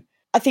review,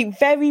 I think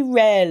very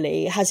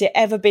rarely has it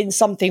ever been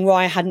something where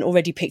I hadn't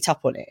already picked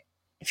up on it,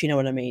 if you know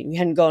what I mean. We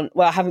hadn't gone,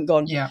 well, I haven't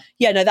gone,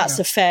 no, that's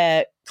a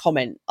fair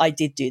comment. I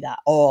did do that.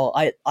 Or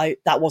I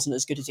that wasn't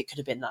as good as it could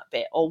have been, that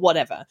bit, or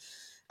whatever.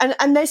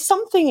 And there's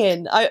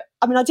something I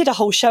did a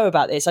whole show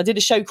about this. I did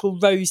a show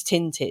called Rose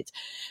Tinted,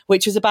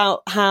 which was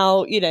about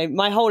how,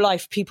 my whole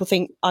life people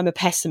think I'm a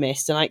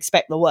pessimist and I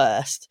expect the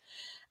worst.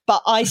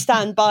 But I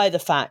stand by the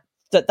fact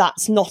that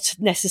that's not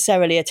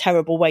necessarily a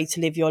terrible way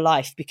to live your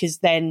life, because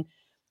then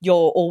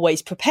you're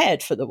always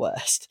prepared for the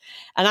worst.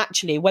 And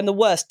actually, when the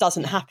worst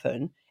doesn't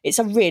happen, it's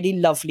a really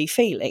lovely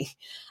feeling.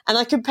 And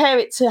I compare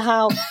it to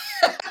how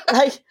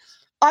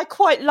I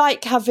quite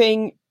like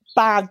having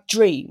bad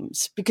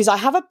dreams, because I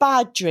have a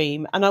bad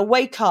dream and I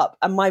wake up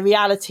and my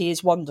reality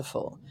is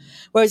wonderful.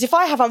 Whereas if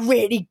I have a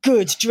really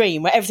good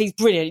dream where everything's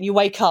brilliant and you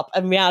wake up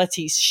and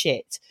reality's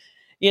shit,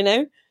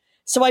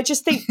 So I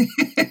just think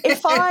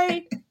if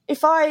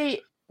I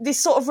this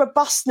sort of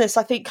robustness,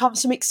 I think,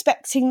 comes from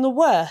expecting the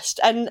worst.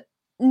 And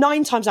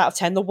 9 times out of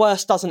 10, the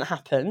worst doesn't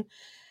happen.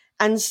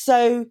 And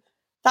so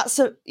that's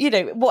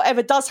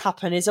whatever does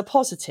happen is a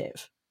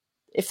positive,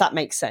 if that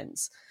makes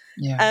sense.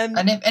 Yeah.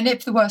 And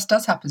if the worst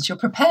does happen, you're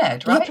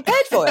prepared, right? You're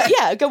prepared for it.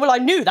 Yeah. I go, well, I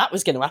knew that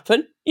was going to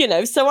happen,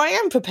 so I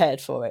am prepared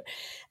for it.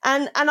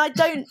 And I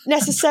don't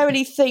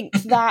necessarily think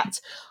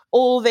that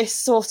all this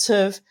sort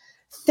of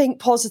think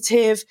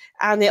positive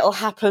and it'll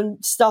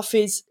happen stuff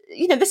is,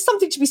 there's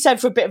something to be said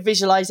for a bit of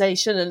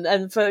visualization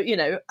and for,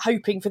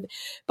 hoping for,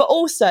 but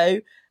also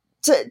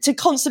to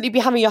constantly be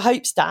having your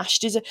hopes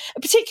dashed is,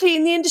 particularly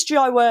in the industry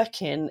I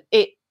work in,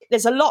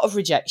 there's a lot of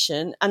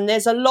rejection, and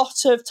there's a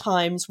lot of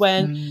times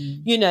when,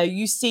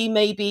 you see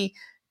maybe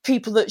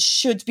people that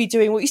should be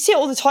doing what you see it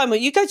all the time.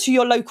 When you go to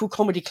your local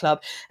comedy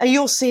club and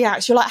you'll see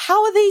acts, you're like,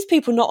 how are these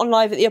people not on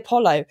Live at the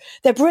Apollo?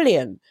 They're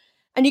brilliant.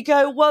 And you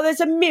go, well, there's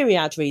a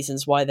myriad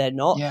reasons why they're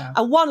not. Yeah.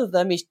 And one of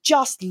them is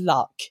just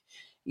luck,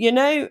 and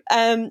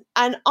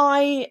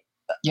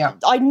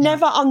I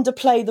never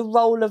underplay the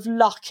role of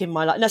luck in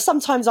my life. Now,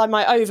 sometimes I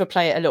might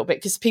overplay it a little bit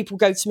because people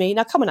go to me,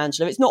 now, come on,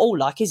 Angela, it's not all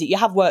luck, is it? You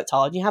have worked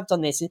hard, you have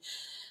done this.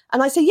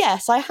 And I say,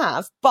 yes, I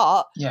have.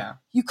 But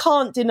you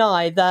can't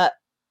deny that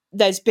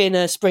there's been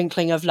a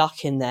sprinkling of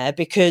luck in there,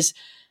 because,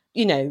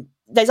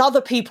 there's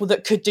other people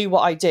that could do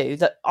what I do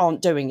that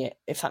aren't doing it,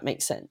 if that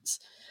makes sense.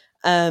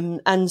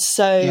 And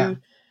so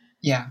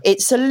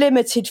it's a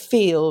limited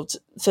field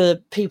for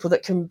people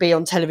that can be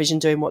on television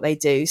doing what they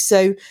do.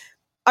 So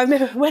I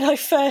remember when I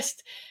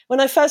first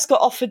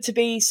got offered to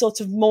be sort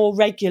of more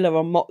regular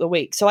on Mock the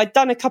Week. So I'd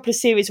done a couple of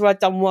series where I'd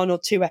done 1 or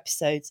 2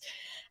 episodes,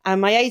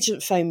 and my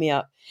agent phoned me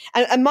up.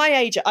 And my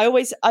agent, I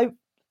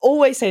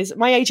always say this,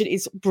 my agent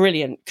is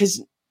brilliant,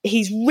 because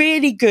he's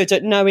really good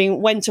at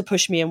knowing when to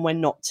push me and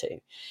when not to.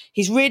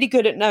 He's really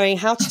good at knowing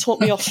how to talk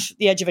me off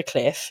the edge of a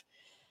cliff,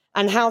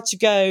 and how to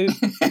go,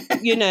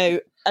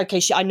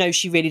 okay, I know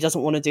she really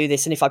doesn't want to do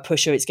this, and if I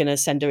push her, it's going to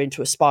send her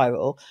into a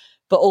spiral.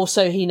 But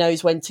also he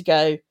knows when to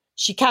go,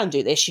 she can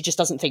do this, she just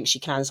doesn't think she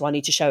can, so I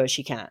need to show her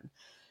she can.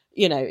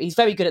 He's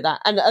very good at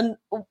that. And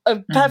a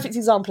perfect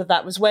example of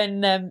that was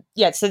when,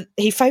 so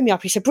he phoned me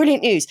up, he said,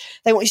 brilliant news,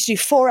 they want you to do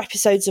 4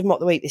 episodes of Mock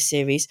the Week this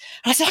series.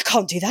 And I said, I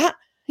can't do that.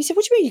 He said,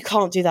 what do you mean you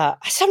can't do that?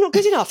 I said, I'm not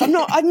good enough. I'm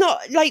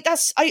not like,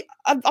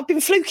 I've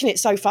been fluking it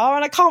so far,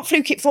 and I can't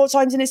fluke it 4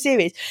 times in a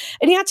series.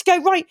 And he had to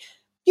go, right,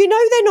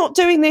 they're not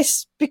doing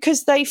this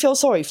because they feel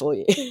sorry for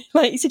you.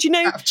 Like he said,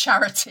 out of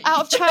charity,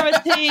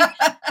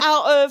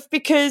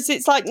 because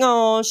it's like,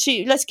 oh,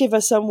 let's give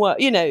her some work.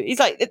 He's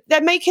like,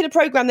 they're making a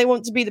program. They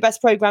want to be the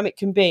best program it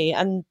can be.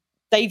 And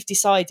they've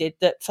decided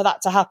that for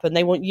that to happen,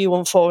 they want you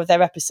on 4 of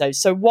their episodes.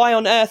 So why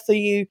on earth are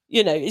you,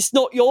 it's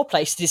not your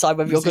place to decide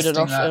whether you're good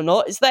enough or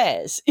not. It's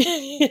theirs.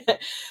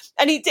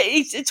 And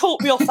he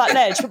talked me off that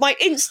ledge. But my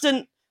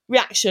instant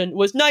reaction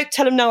was, no,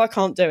 tell him no, I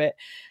can't do it.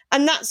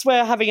 And that's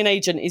where having an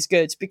agent is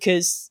good,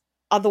 because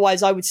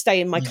otherwise I would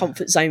stay in my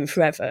comfort zone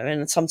forever.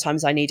 And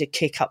sometimes I need a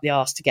kick up the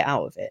arse to get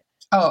out of it.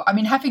 Oh, I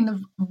mean, having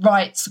the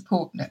right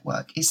support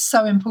network is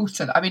so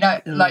important. I mean,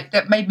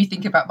 that made me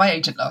think about my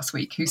agent last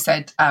week, who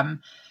said,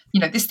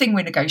 this thing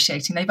we're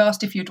negotiating, they've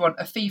asked if you'd want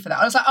a fee for that.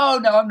 I was like, oh,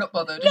 no, I'm not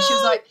bothered. And she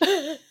was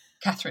like,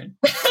 Catherine,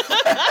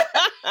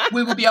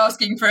 we will be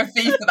asking for a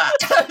fee for that.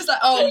 I was like,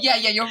 oh, yeah,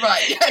 you're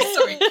right. Yeah,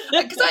 sorry.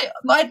 Because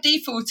I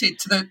defaulted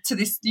to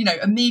this,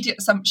 immediate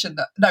assumption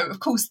that, no, of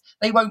course,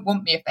 they won't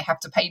want me if they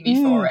have to pay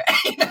me for it.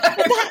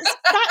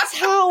 That's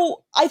how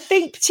I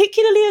think,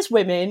 particularly as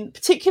women,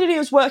 particularly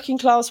as working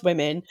class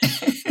women,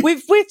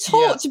 we're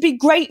taught to be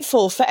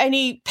grateful for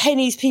any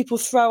pennies people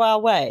throw our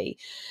way.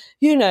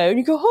 And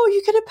you go, oh,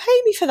 you're going to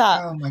pay me for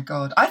that. Oh my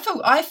God.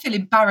 I feel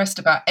embarrassed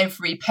about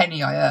every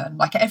penny I earn.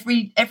 Like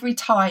every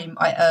time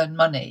I earn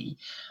money,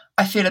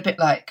 I feel a bit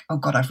like, oh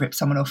God, I've ripped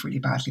someone off really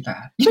badly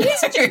there. But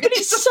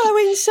it's so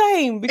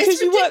insane because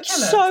you work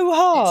so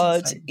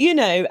hard,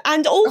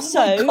 and also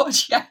oh my God,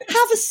 yes.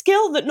 have a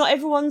skill that not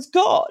everyone's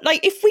got.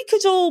 Like, if we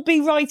could all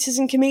be writers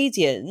and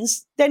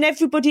comedians, then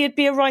everybody would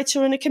be a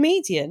writer and a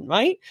comedian,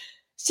 right?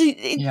 So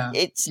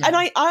it's and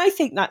I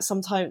think that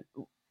sometimes,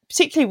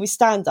 particularly with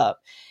stand-up,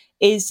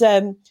 is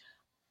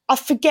I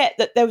forget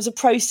that there was a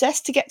process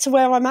to get to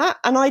where I'm at,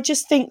 and I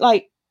just think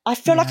like, I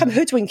feel like I'm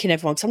hoodwinking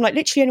everyone because I'm like,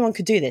 literally anyone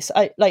could do this.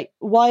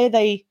 Why are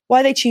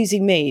they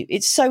choosing me?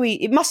 It's so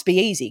it must be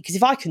easy because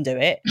if I can do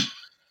it,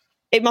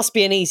 it must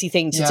be an easy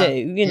thing to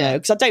do,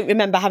 because I don't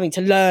remember having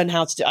to learn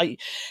how to do it.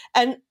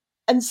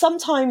 And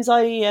sometimes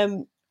I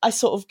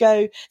sort of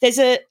go,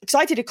 because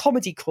I did a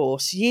comedy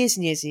course years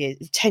and years,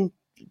 10,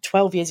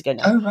 12 years ago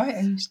now. Oh,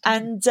 right.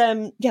 And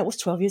it was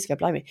 12 years ago,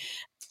 blimey,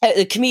 at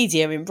the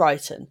Comedia in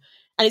Brighton.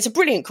 And it's a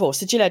brilliant course,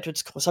 the Jill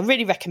Edwards course. I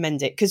really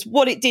recommend it because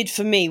what it did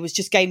for me was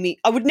just gave me,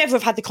 I would never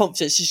have had the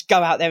confidence to just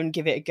go out there and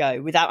give it a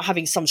go without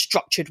having some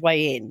structured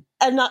way in.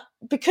 And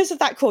because of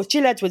that course,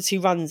 Jill Edwards, who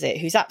runs it,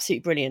 who's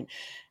absolutely brilliant,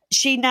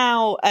 she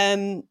now,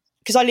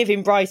 because I live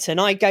in Brighton,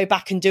 I go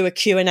back and do a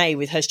Q&A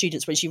with her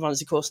students when she runs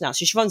the course now.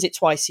 So she runs it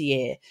twice a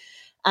year.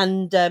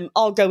 And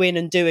I'll go in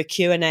and do a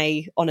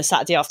Q&A on a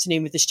Saturday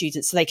afternoon with the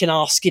students so they can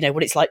ask,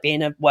 what it's like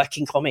being a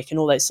working comic and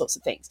all those sorts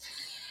of things.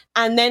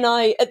 And then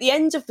at the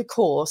end of the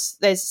course,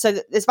 there's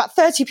about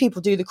 30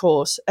 people do the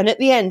course. And at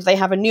the end, they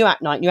have a new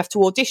act night and you have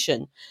to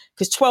audition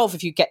because 12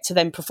 of you get to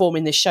then perform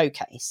in this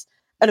showcase.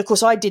 And of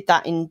course, I did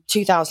that in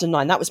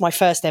 2009. That was my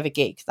first ever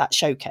gig, that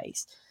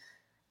showcase.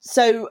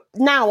 So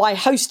now I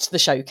host the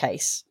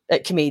showcase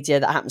at Comedia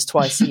that happens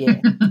twice a year.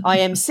 I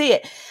MC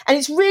it. And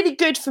it's really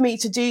good for me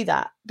to do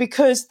that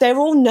because they're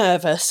all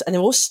nervous and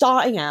they're all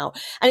starting out.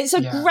 And it's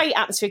a great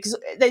atmosphere because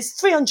there's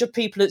 300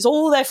 people. It's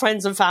all their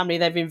friends and family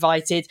they've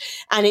invited.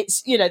 And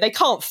it's, they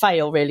can't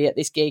fail really at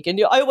this gig.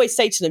 And I always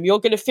say to them, you're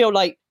going to feel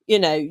like,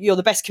 you're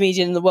the best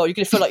comedian in the world. You're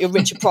going to feel like you're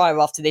Richard Pryor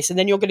after this. And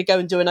then you're going to go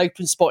and do an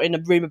open spot in a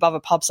room above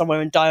a pub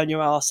somewhere and die on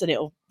your ass.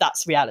 And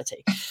that's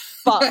reality.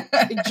 But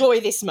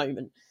enjoy this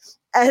moment.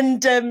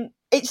 And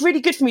it's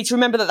really good for me to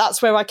remember that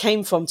that's where I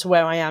came from to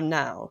where I am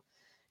now.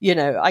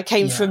 I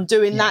came from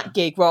doing that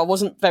gig where I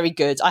wasn't very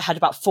good. I had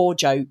about 4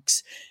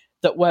 jokes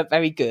that weren't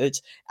very good.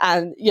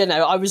 And,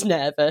 I was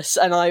nervous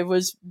and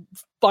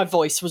my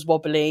voice was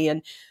wobbly.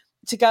 And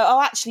to go,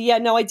 oh, actually,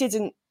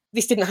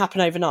 this didn't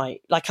happen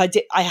overnight. Like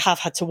I have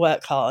had to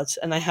work hard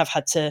and I have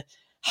had to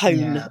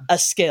hone a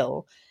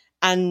skill.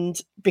 And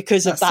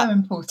because of that, that's so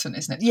important,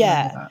 isn't it?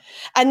 That.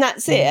 And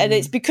that's it. And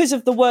it's because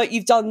of the work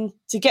you've done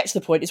to get to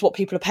the point. It's what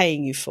people are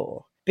paying you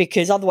for.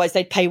 Because otherwise,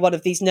 they'd pay one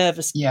of these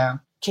nervous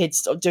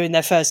kids doing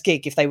their first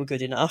gig if they were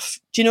good enough.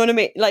 Do you know what I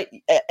mean?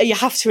 Like you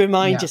have to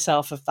remind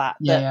yourself of that.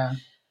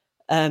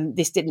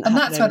 This didn't. And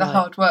happen that's where overnight. the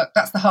hard work.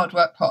 That's the hard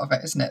work part of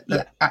it, isn't it?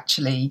 That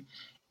actually.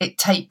 It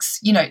takes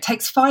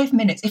 5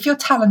 minutes if you're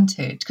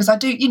talented. Because I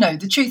do.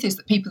 The truth is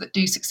that people that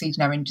do succeed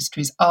in our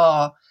industries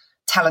are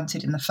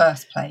talented in the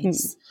first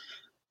place.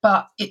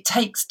 But it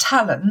takes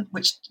talent,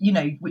 which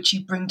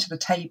you bring to the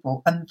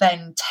table, and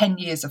then 10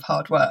 years of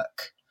hard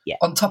work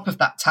on top of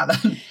that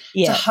talent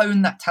to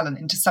hone that talent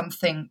into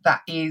something that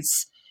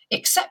is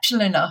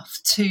exceptional enough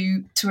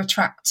to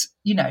attract,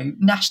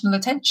 national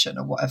attention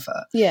or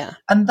whatever. Yeah.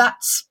 And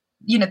that's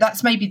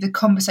maybe the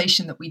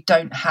conversation that we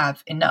don't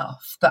have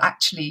enough, that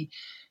actually,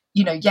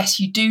 yes,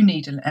 you do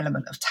need an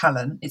element of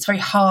talent. It's very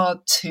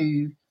hard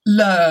to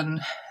learn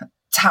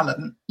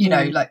talent,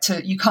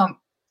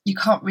 you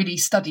can't really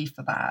study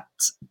for that.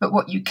 But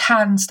what you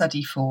can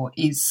study for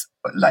is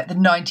like the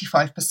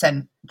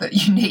 95% that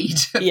you need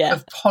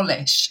of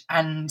polish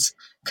and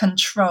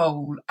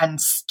control and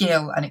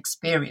skill and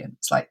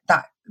experience. Like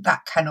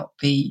that cannot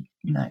be,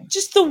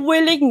 Just the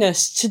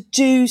willingness to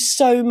do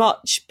so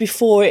much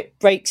before it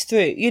breaks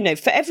through.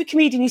 For every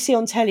comedian you see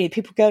on telly,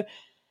 people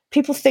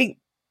think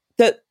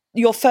that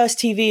your first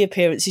TV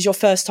appearance is your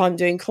first time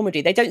doing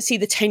comedy. They don't see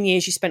the 10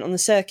 years you spent on the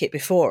circuit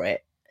before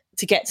it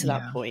to get to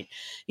that point,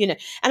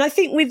 And I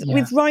think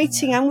with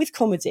writing and with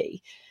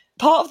comedy,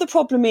 part of the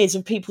problem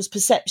of people's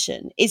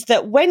perception is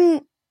that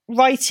when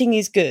writing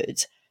is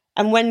good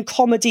and when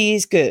comedy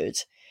is good,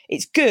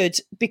 it's good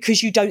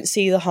because you don't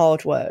see the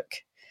hard work.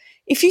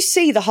 If you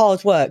see the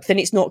hard work, then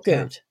it's not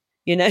good,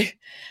 I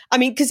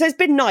mean, because there's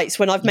been nights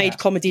when I've made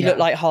comedy look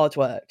like hard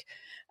work.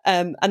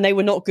 And they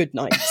were not good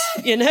nights,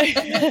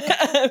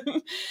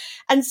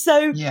 and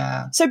so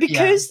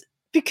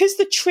because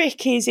the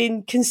trick is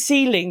in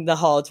concealing the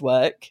hard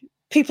work,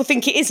 people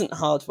think it isn't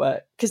hard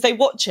work because they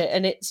watch it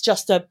and it's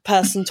just a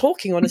person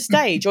talking on a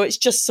stage or it's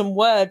just some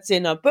words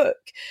in a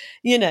book,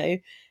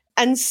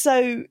 And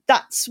so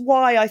that's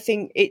why I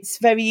think it's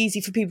very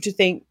easy for people to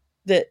think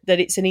that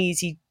it's an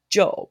easy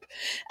job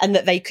and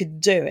that they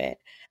could do it.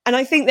 And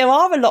I think there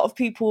are a lot of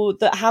people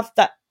that have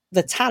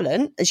the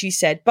talent, as you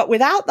said, but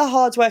without the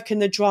hard work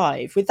and the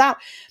drive,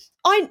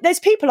 there's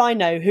people I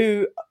know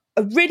who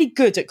are really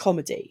good at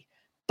comedy,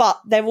 but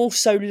they're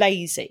also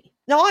lazy.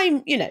 Now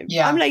I'm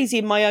lazy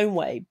in my own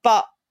way,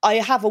 but I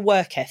have a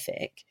work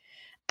ethic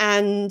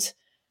and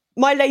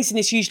my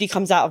laziness usually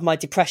comes out of my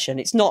depression.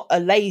 It's not a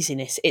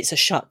laziness, it's a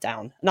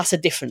shutdown. And that's a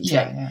different thing.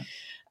 Yeah.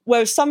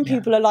 Whereas some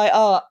people are like,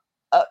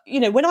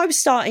 when I was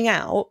starting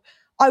out,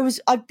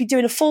 I'd be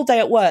doing a full day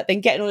at work,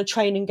 then getting on a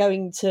train and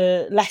going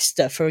to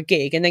Leicester for a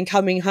gig and then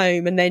coming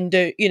home and then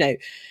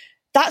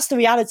that's the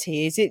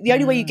reality. The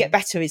only way you get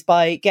better is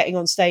by getting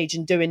on stage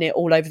and doing it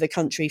all over the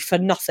country for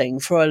nothing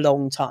for a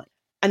long time.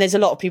 And there's a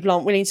lot of people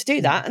aren't willing to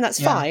do that, and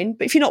that's fine.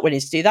 But if you're not willing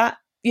to do that,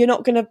 you're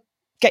not going to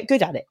get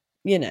good at it,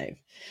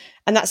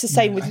 And that's the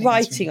same with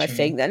writing, really, I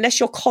think, that unless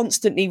you're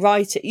constantly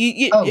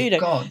writing,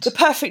 God, the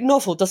perfect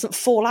novel doesn't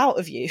fall out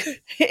of you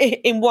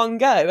in one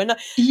go. And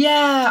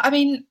I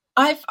mean,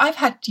 I've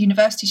had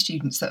university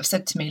students that have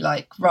said to me,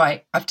 like,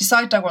 right, I've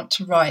decided I want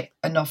to write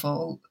a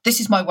novel. This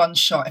is my one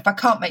shot. If I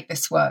can't make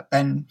this work,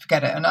 then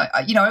forget it. And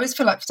I always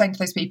feel like saying to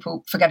those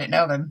people, forget it,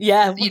 nail them.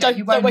 Yeah,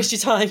 don't waste your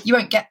time. You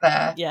won't get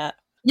there.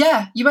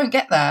 Yeah, you won't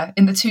get there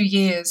in the 2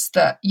 years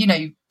that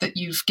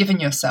you've given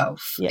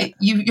yourself. Yeah.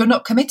 You're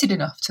not committed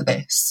enough to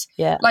this.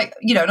 Yeah,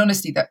 and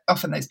honestly, that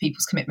often those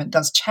people's commitment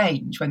does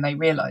change when they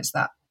realise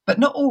that, but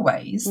not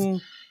always.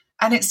 And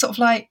it's sort of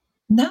like,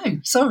 no,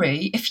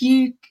 sorry, if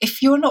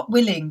you're not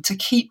willing to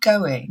keep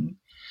going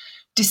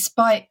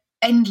despite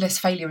endless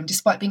failure and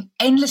despite being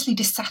endlessly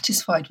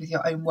dissatisfied with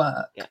your own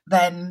work,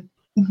 then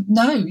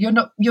no, you're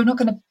not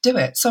going to do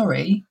it.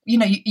 Sorry,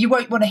 you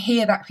won't want to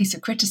hear that piece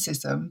of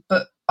criticism,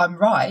 but I'm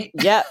right.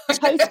 Yeah,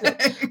 totally.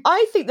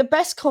 I think the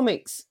best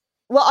comics.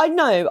 Well, I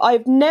know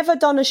I've never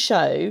done a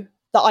show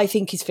that I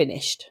think is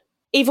finished.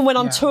 Even when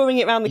I'm touring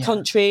it around the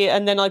country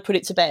and then I put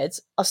it to bed,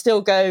 I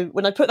still go,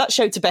 when I put that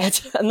show to bed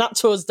and that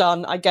tour's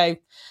done, I go, I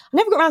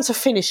never got around to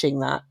finishing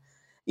that,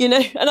 And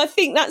I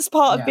think that's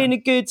part of being a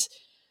good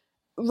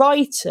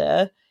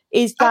writer,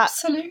 is that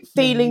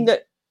feeling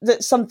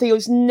that something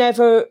is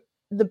never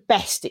the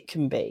best it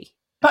can be.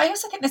 But I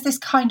also think there's this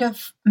kind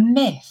of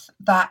myth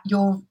that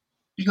you're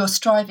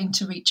striving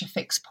to reach a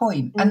fixed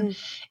point. And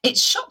it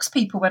shocks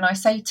people when I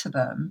say to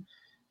them,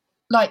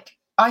 like,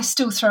 I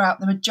still throw out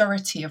the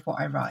majority of what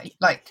I write.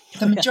 Like,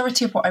 the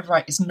majority of what I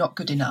write is not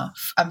good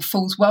enough and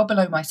falls well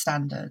below my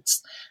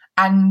standards.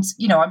 And,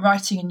 I'm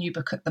writing a new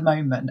book at the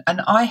moment,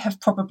 and I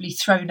have probably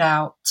thrown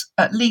out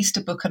at least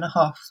a book and a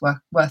half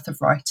worth of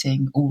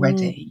writing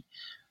already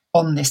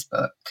on this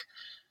book.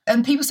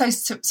 And people say,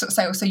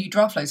 oh, so you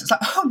draft loads. It's like,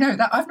 oh no,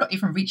 I've not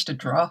even reached a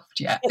draft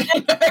yet.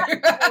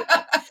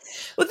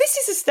 Well, this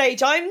is a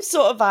stage I'm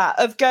sort of at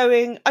of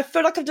going, I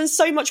feel like I've done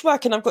so much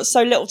work and I've got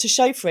so little to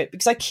show for it,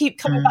 because I keep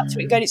coming back to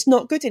it going, it's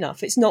not good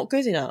enough. It's not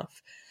good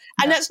enough.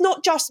 And that's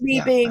not just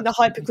me being the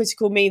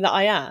hypercritical me that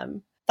I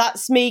am.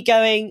 That's me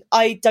going,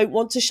 I don't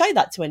want to show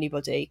that to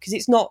anybody because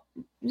it's not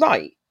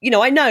right.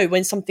 I know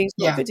when something's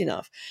not good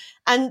enough.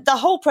 And the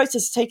whole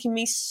process has taken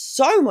me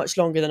so much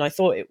longer than I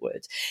thought it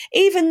would.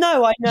 Even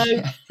though I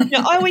know,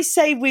 I always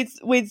say with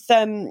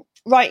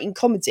writing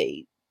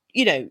comedy,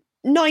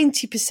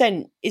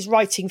 90% is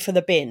writing for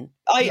the bin.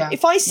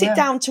 If I sit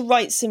down to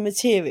write some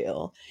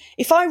material,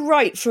 if I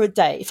write for a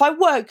day, if I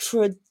work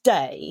for a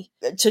day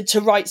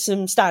to write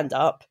some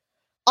stand-up,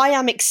 I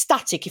am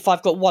ecstatic if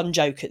I've got one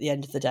joke at the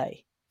end of the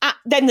day.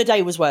 Then the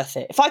day was worth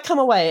it. If I come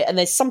away and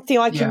there's something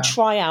I can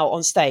try out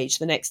on stage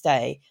the next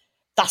day,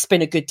 that's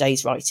been a good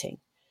day's writing.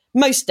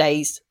 Most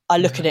days I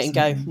look at it and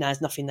go, no,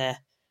 there's nothing there.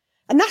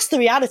 And that's the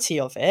reality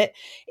of it,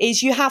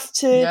 is you have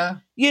to,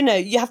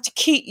 you have to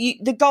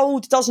keep, the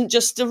gold doesn't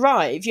just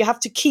arrive. You have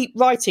to keep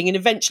writing and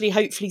eventually,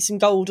 hopefully some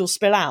gold will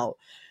spill out.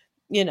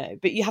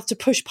 But you have to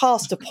push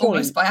past a point.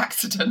 Almost by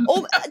accident.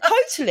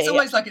 Totally. It's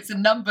almost like it's a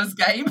numbers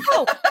game.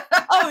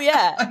 Oh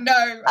yeah. I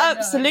know.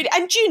 Absolutely.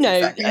 And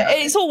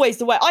it's always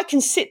the way. I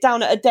can sit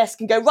down at a desk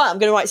and go, right, I'm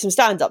going to write some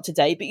stand-up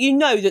today. But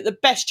that the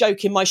best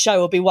joke in my show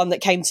will be one that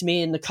came to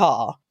me in the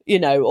car,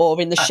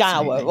 or in the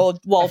shower or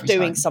while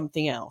doing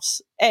something else.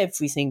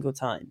 Every single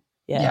time.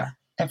 Yeah.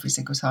 Every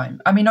single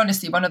time. I mean,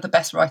 honestly, one of the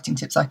best writing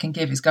tips I can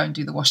give is go and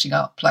do the washing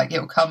up. Like,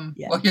 it'll come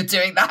while you're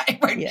doing that.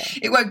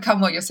 It won't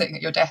come while you're sitting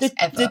at your desk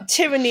ever. The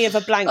tyranny of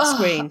a blank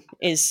screen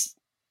is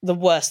the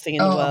worst thing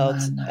in the world.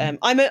 Man,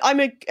 no. I'm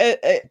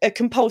a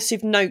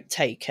compulsive note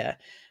taker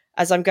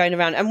as I'm going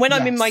around. And when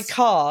I'm in my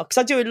car, because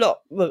I do a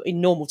lot,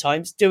 in normal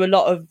times, do a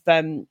lot of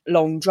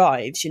long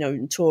drives,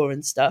 and tour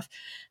and stuff.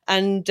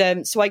 And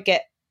so I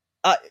get,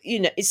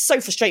 it's so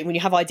frustrating when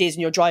you have ideas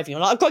and you're driving.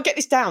 I'm like, I've got to get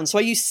this down. So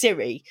I use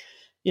Siri.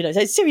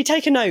 Say, Siri,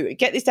 take a note,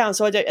 get this down.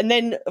 So I do. And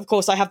then, of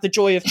course, I have the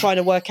joy of trying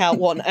to work out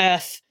what on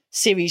earth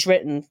Siri's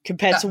written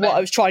compared to what I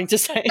was trying to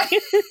say.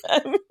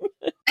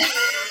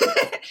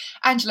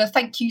 Angela,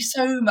 thank you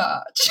so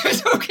much for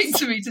talking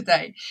to me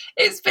today.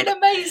 It's been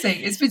amazing.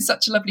 It's been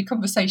such a lovely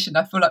conversation.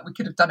 I feel like we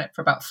could have done it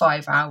for about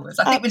 5 hours.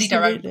 I think we need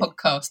our own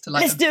podcast to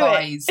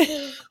advise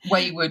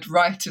wayward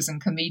writers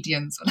and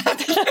comedians on how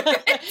to do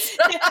it.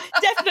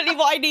 Definitely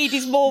what I need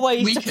is more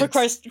ways to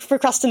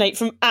procrastinate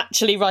from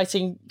actually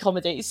writing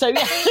comedy. So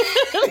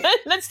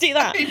let's do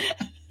that.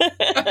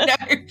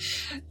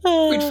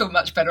 No. We'd feel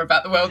much better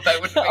about the world though,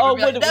 wouldn't we?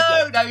 We'd be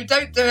like, no,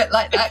 don't do it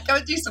like that. Go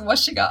and do some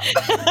washing up.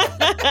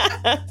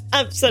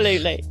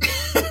 Absolutely.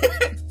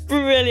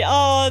 Brilliant.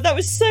 Oh, that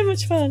was so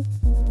much fun.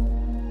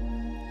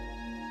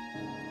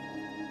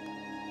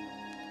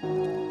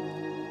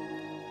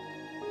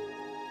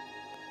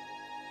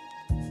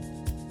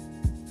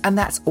 And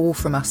that's all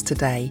from us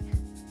today.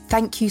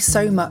 Thank you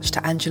so much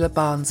to Angela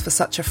Barnes for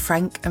such a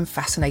frank and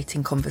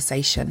fascinating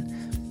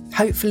conversation.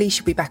 Hopefully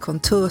she'll be back on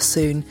tour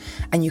soon,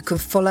 and you can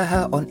follow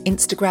her on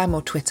Instagram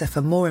or Twitter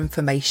for more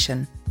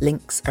information.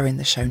 Links are in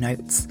the show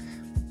notes.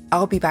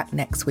 I'll be back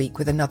next week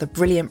with another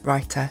brilliant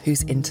writer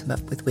who's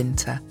intimate with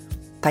winter.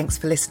 Thanks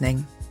for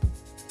listening.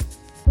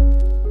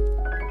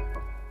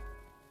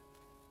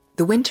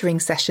 The Wintering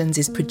Sessions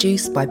is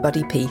produced by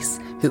Buddy Peace,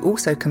 who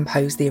also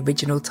composed the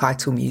original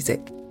title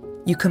music.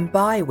 You can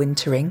buy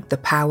Wintering, The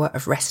Power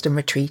of Rest and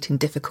Retreat in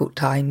Difficult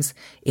Times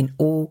in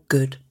all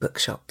good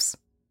bookshops.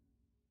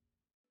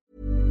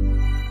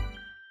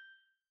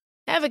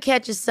 Ever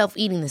catch yourself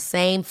eating the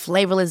same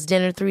flavorless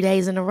dinner 3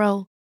 days in a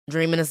row?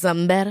 Dreaming of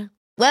something better?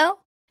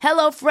 Well,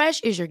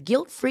 HelloFresh is your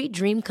guilt-free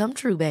dream come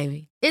true,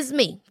 baby. It's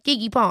me,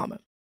 Keke Palmer.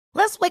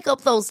 Let's wake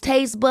up those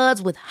taste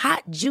buds with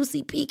hot,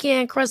 juicy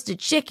pecan-crusted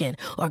chicken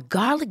or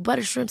garlic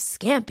butter shrimp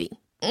scampi.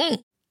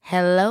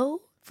 Hello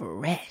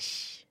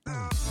Fresh.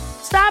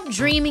 Stop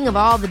dreaming of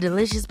all the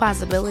delicious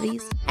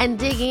possibilities and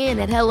dig in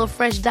at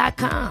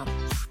HelloFresh.com.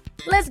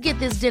 Let's get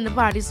this dinner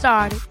party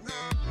started.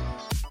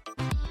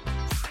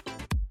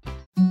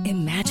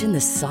 Imagine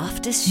the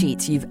softest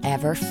sheets you've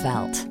ever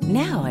felt.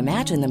 Now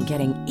imagine them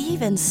getting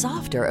even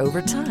softer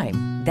over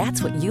time.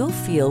 That's what you'll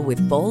feel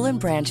with Boll &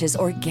 Branch's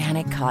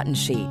organic cotton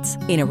sheets.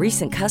 In a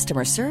recent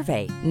customer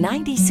survey,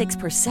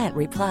 96%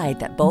 replied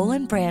that Boll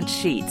 & Branch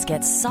sheets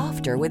get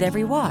softer with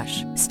every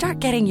wash. Start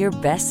getting your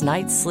best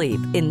night's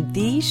sleep in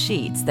these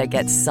sheets that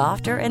get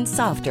softer and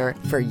softer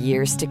for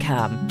years to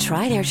come.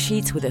 Try their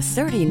sheets with a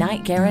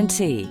 30-night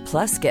guarantee.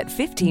 Plus, get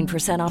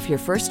 15% off your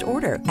first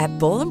order at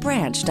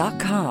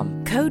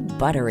bollandbranch.com. Code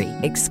BUTTERY.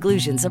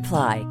 Exclusions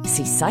apply.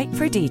 See site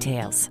for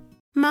details.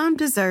 Mom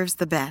deserves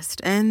the best,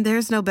 and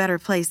there's no better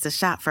place to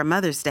shop for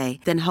Mother's Day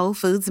than Whole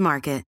Foods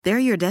Market. They're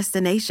your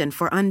destination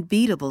for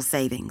unbeatable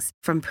savings,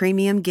 from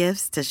premium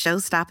gifts to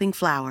show-stopping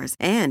flowers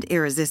and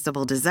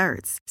irresistible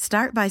desserts.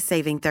 Start by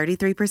saving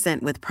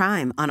 33% with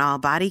Prime on all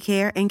body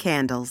care and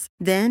candles.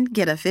 Then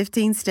get a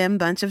 15-stem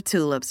bunch of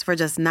tulips for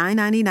just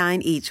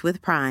 $9.99 each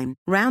with Prime.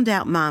 Round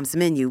out Mom's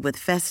menu with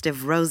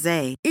festive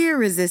rosé,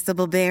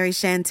 irresistible berry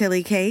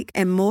chantilly cake,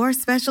 and more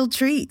special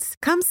treats.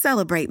 Come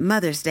celebrate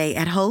Mother's Day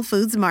at Whole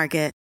Foods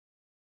Market.